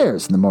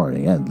downstairs in the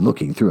morning and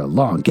looking through a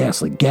long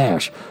ghastly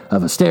gash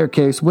of a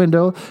staircase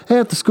window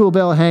at the school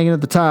bell hanging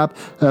at the top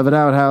of an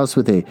outhouse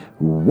with a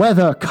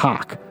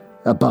weathercock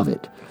above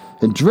it,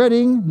 and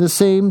dreading the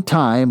same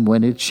time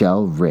when it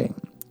shall ring.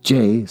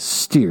 J.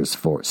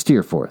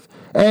 Steerforth,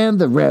 and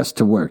the rest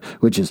to work,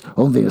 which is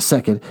only a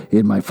second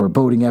in my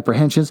foreboding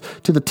apprehensions,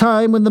 to the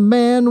time when the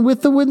man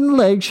with the wooden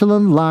leg shall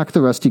unlock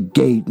the rusty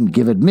gate and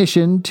give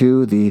admission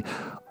to the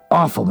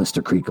awful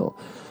Mr. Creakle.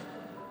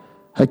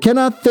 I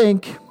cannot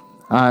think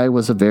I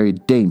was a very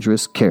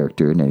dangerous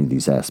character in any of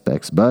these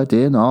aspects, but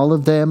in all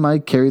of them I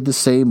carried the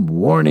same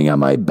warning on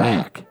my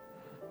back.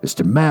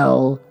 Mr.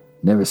 Mell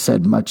never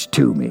said much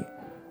to me,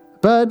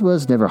 but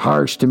was never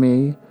harsh to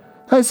me.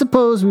 I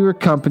suppose we were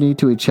company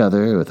to each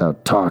other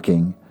without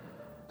talking.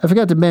 I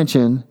forgot to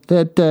mention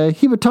that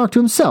he would talk to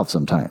himself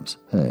sometimes,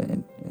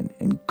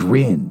 and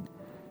grin,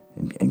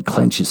 and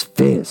clench his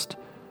fist,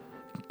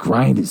 and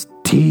grind his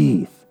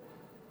teeth,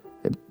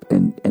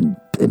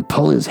 and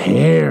pull his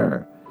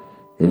hair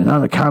in an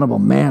unaccountable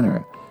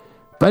manner.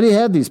 But he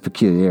had these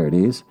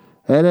peculiarities,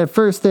 and at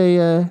first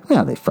they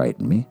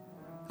frightened me,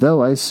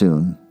 though I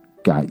soon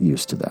got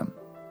used to them.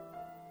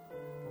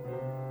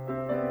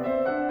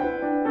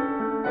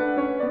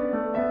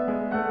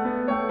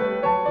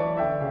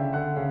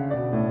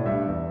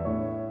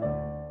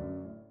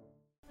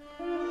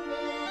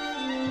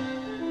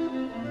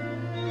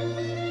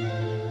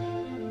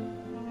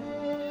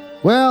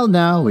 Well,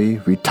 now we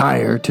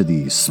retire to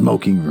the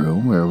smoking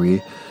room where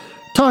we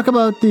talk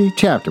about the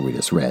chapter we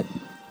just read.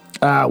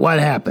 What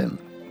happened?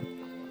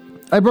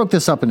 I broke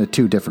this up into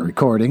 2 different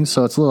recordings,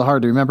 so it's a little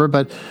hard to remember,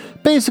 but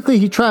basically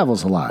he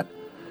travels a lot.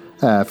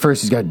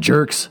 First, he's got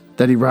jerks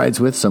that he rides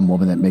with, some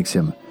woman that makes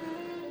him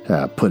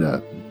put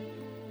a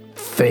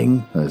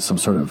thing, some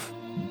sort of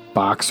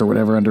box or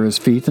whatever under his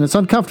feet, and it's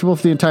uncomfortable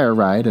for the entire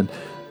ride, and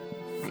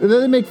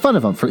they make fun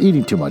of him for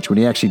eating too much when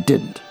he actually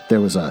didn't.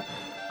 There was a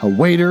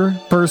waiter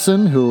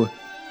person who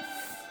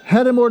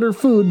had him order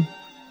food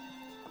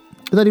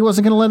that he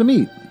wasn't going to let him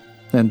eat,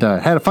 and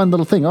had a fun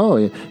little thing. Oh,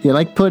 you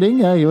like pudding?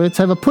 Let's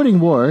have a pudding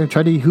war.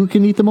 Who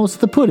can eat the most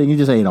of the pudding. He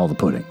just ate all the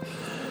pudding.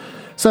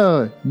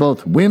 So,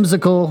 both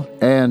whimsical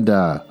and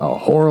a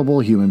horrible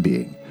human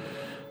being.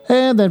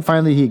 And then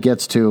finally he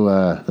gets to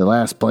the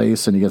last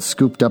place, and he gets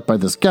scooped up by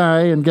this guy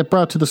and get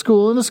brought to the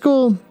school. And the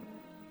school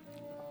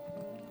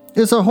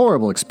is a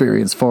horrible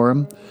experience for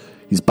him.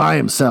 He's by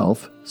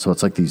himself, so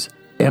it's like these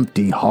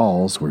empty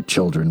halls where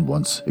children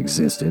once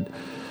existed.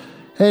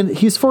 And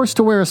he's forced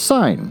to wear a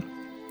sign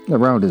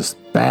around his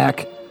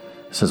back. It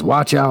says,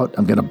 "Watch out,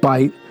 I'm going to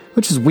bite,"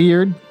 which is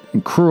weird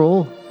and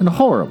cruel and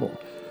horrible.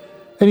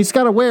 And he's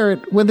got to wear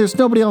it when there's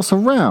nobody else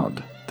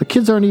around. The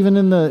kids aren't even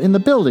in the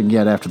building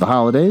yet after the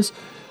holidays.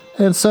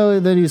 And so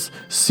then he's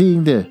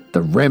seeing the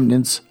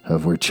remnants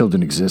of where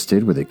children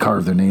existed, where they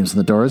carve their names on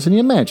the doors, and he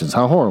imagines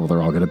how horrible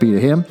they're all going to be to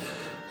him.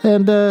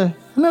 And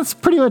that's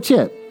pretty much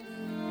it.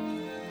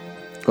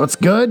 What's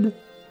good?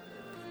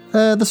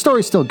 The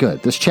story's still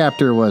good. This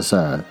chapter was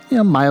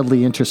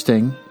mildly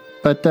interesting,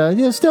 but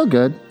still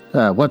good.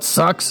 What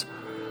sucks?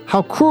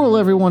 How cruel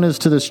everyone is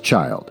to this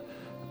child.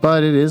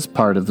 But it is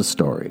part of the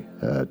story,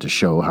 to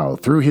show how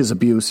through his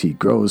abuse he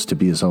grows to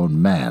be his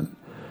own man.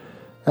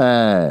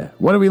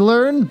 What do we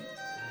learn?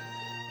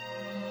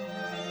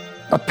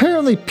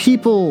 Apparently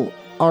people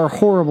are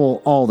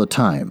horrible all the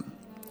time.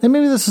 And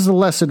maybe this is a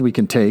lesson we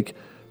can take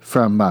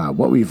from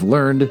what we've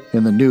learned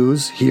in the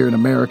news here in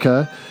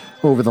America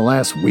over the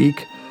last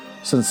week,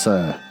 since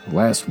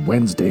last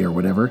Wednesday or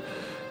whatever,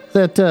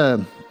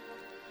 that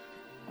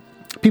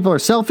people are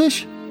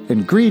selfish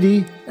and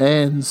greedy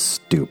and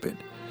stupid.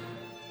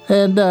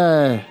 And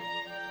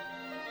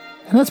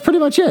that's pretty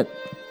much it.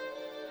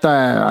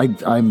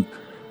 I'm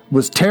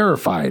was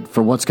terrified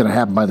for what's going to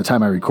happen by the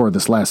time I record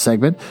this last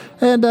segment,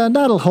 and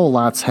not a whole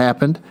lot's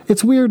happened.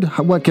 It's weird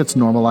what gets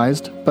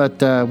normalized,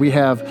 but we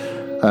have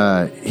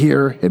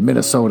here in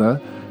Minnesota,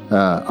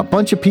 a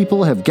bunch of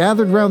people have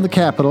gathered around the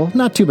Capitol,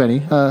 not too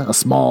many, a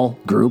small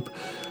group,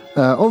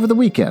 over the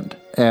weekend,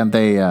 and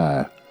they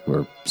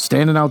were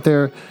standing out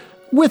there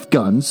with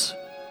guns,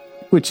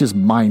 which is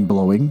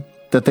mind-blowing,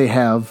 that they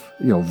have,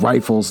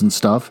 rifles and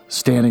stuff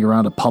standing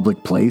around a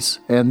public place,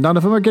 and none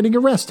of them are getting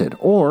arrested,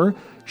 or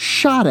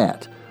shot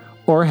at,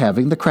 or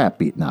having the crap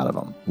beaten out of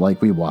them,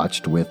 like we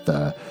watched with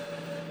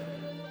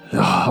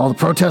all the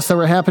protests that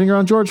were happening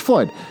around George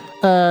Floyd.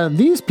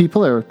 These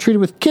people are treated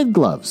with kid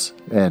gloves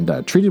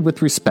and treated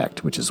with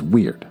respect, which is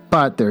weird.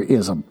 But there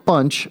is a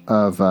bunch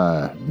of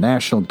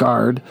National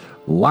Guard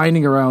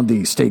lining around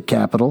the state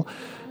capitol,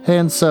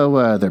 and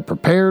so they're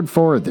prepared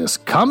for this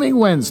coming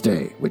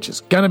Wednesday, which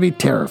is going to be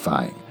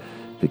terrifying,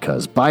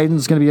 because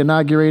Biden's going to be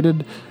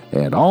inaugurated,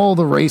 and all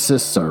the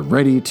racists are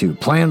ready to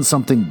plan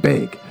something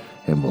big,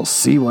 and we'll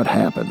see what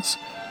happens.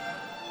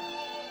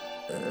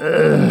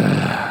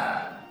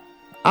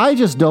 I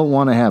just don't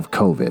want to have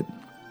COVID.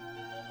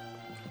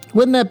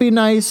 Wouldn't that be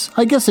nice?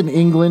 I guess in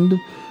England,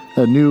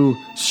 a new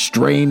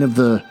strain of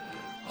the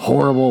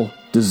horrible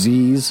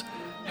disease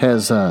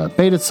has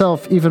made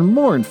itself even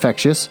more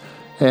infectious,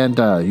 and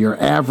your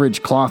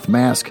average cloth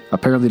mask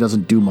apparently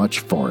doesn't do much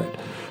for it.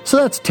 So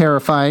that's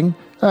terrifying.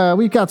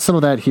 We've got some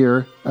of that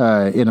here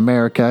in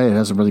America. It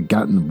hasn't really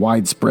gotten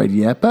widespread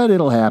yet, but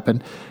it'll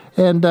happen.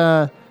 And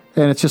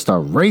it's just a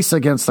race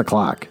against the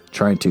clock,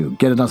 trying to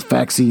get enough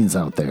vaccines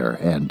out there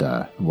and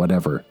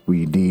whatever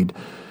we need.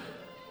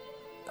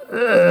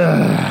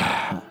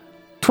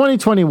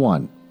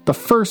 2021, the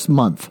first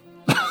month.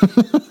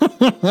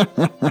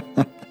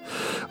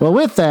 Well,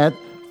 with that,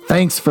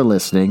 thanks for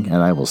listening,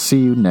 and I will see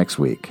you next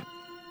week.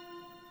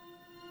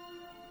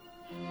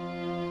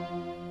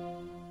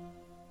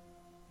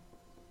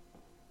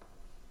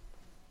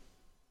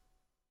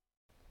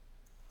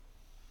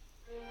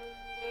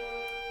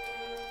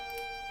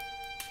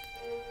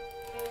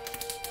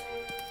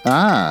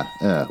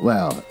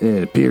 Well,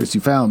 it appears you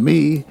found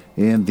me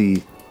in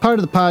the part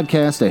of the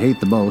podcast I hate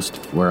the most,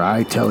 where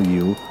I tell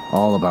you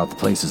all about the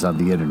places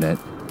on the internet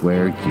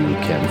where you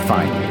can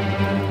find me.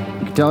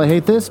 You can tell I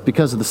hate this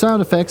because of the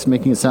sound effects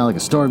making it sound like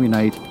a stormy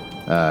night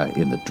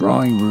in the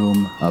drawing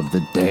room of the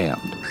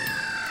damned.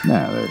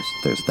 Now,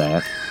 there's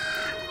that.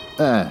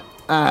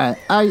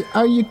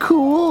 Are you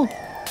cool?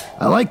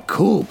 I like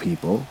cool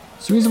people.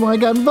 It's the reason why I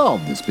got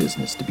involved in this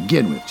business to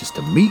begin with, just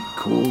to meet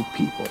cool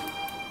people,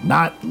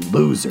 not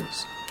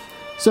losers.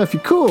 So if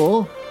you're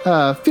cool,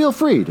 feel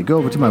free to go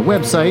over to my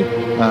website,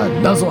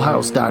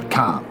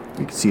 nuzzlehouse.com.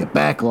 You can see a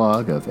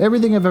backlog of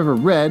everything I've ever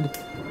read,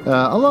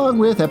 along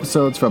with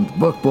episodes from the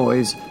Book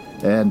Boys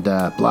and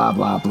blah,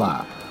 blah,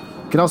 blah.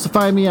 You can also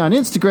find me on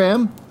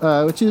Instagram,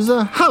 which is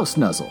House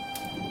Nuzzle.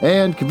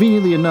 And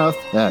conveniently enough,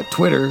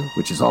 Twitter,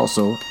 which is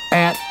also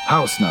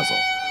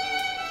 @HouseNuzzle.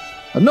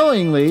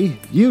 Annoyingly,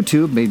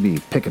 YouTube made me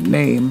pick a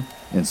name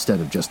instead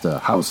of just a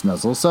House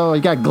Nuzzle, so I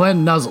got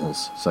Glenn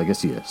Nuzzles. So I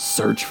guess you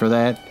search for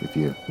that if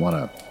you want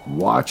to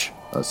watch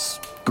a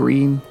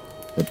screen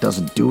that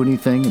doesn't do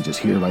anything and just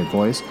hear my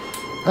voice.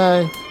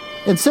 And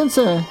since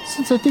I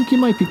think you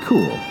might be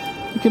cool,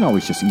 you can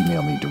always just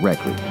email me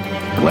directly,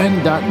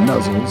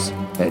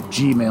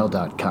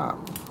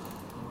 glenn.nuzzles@gmail.com.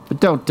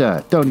 But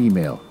don't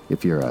email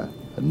if you're a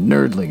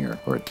nerdlinger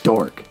or a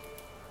dork.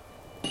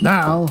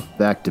 Now,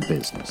 back to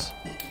business.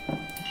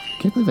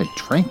 Can't believe I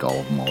drank all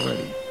of them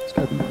already. There's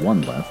got to be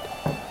one left.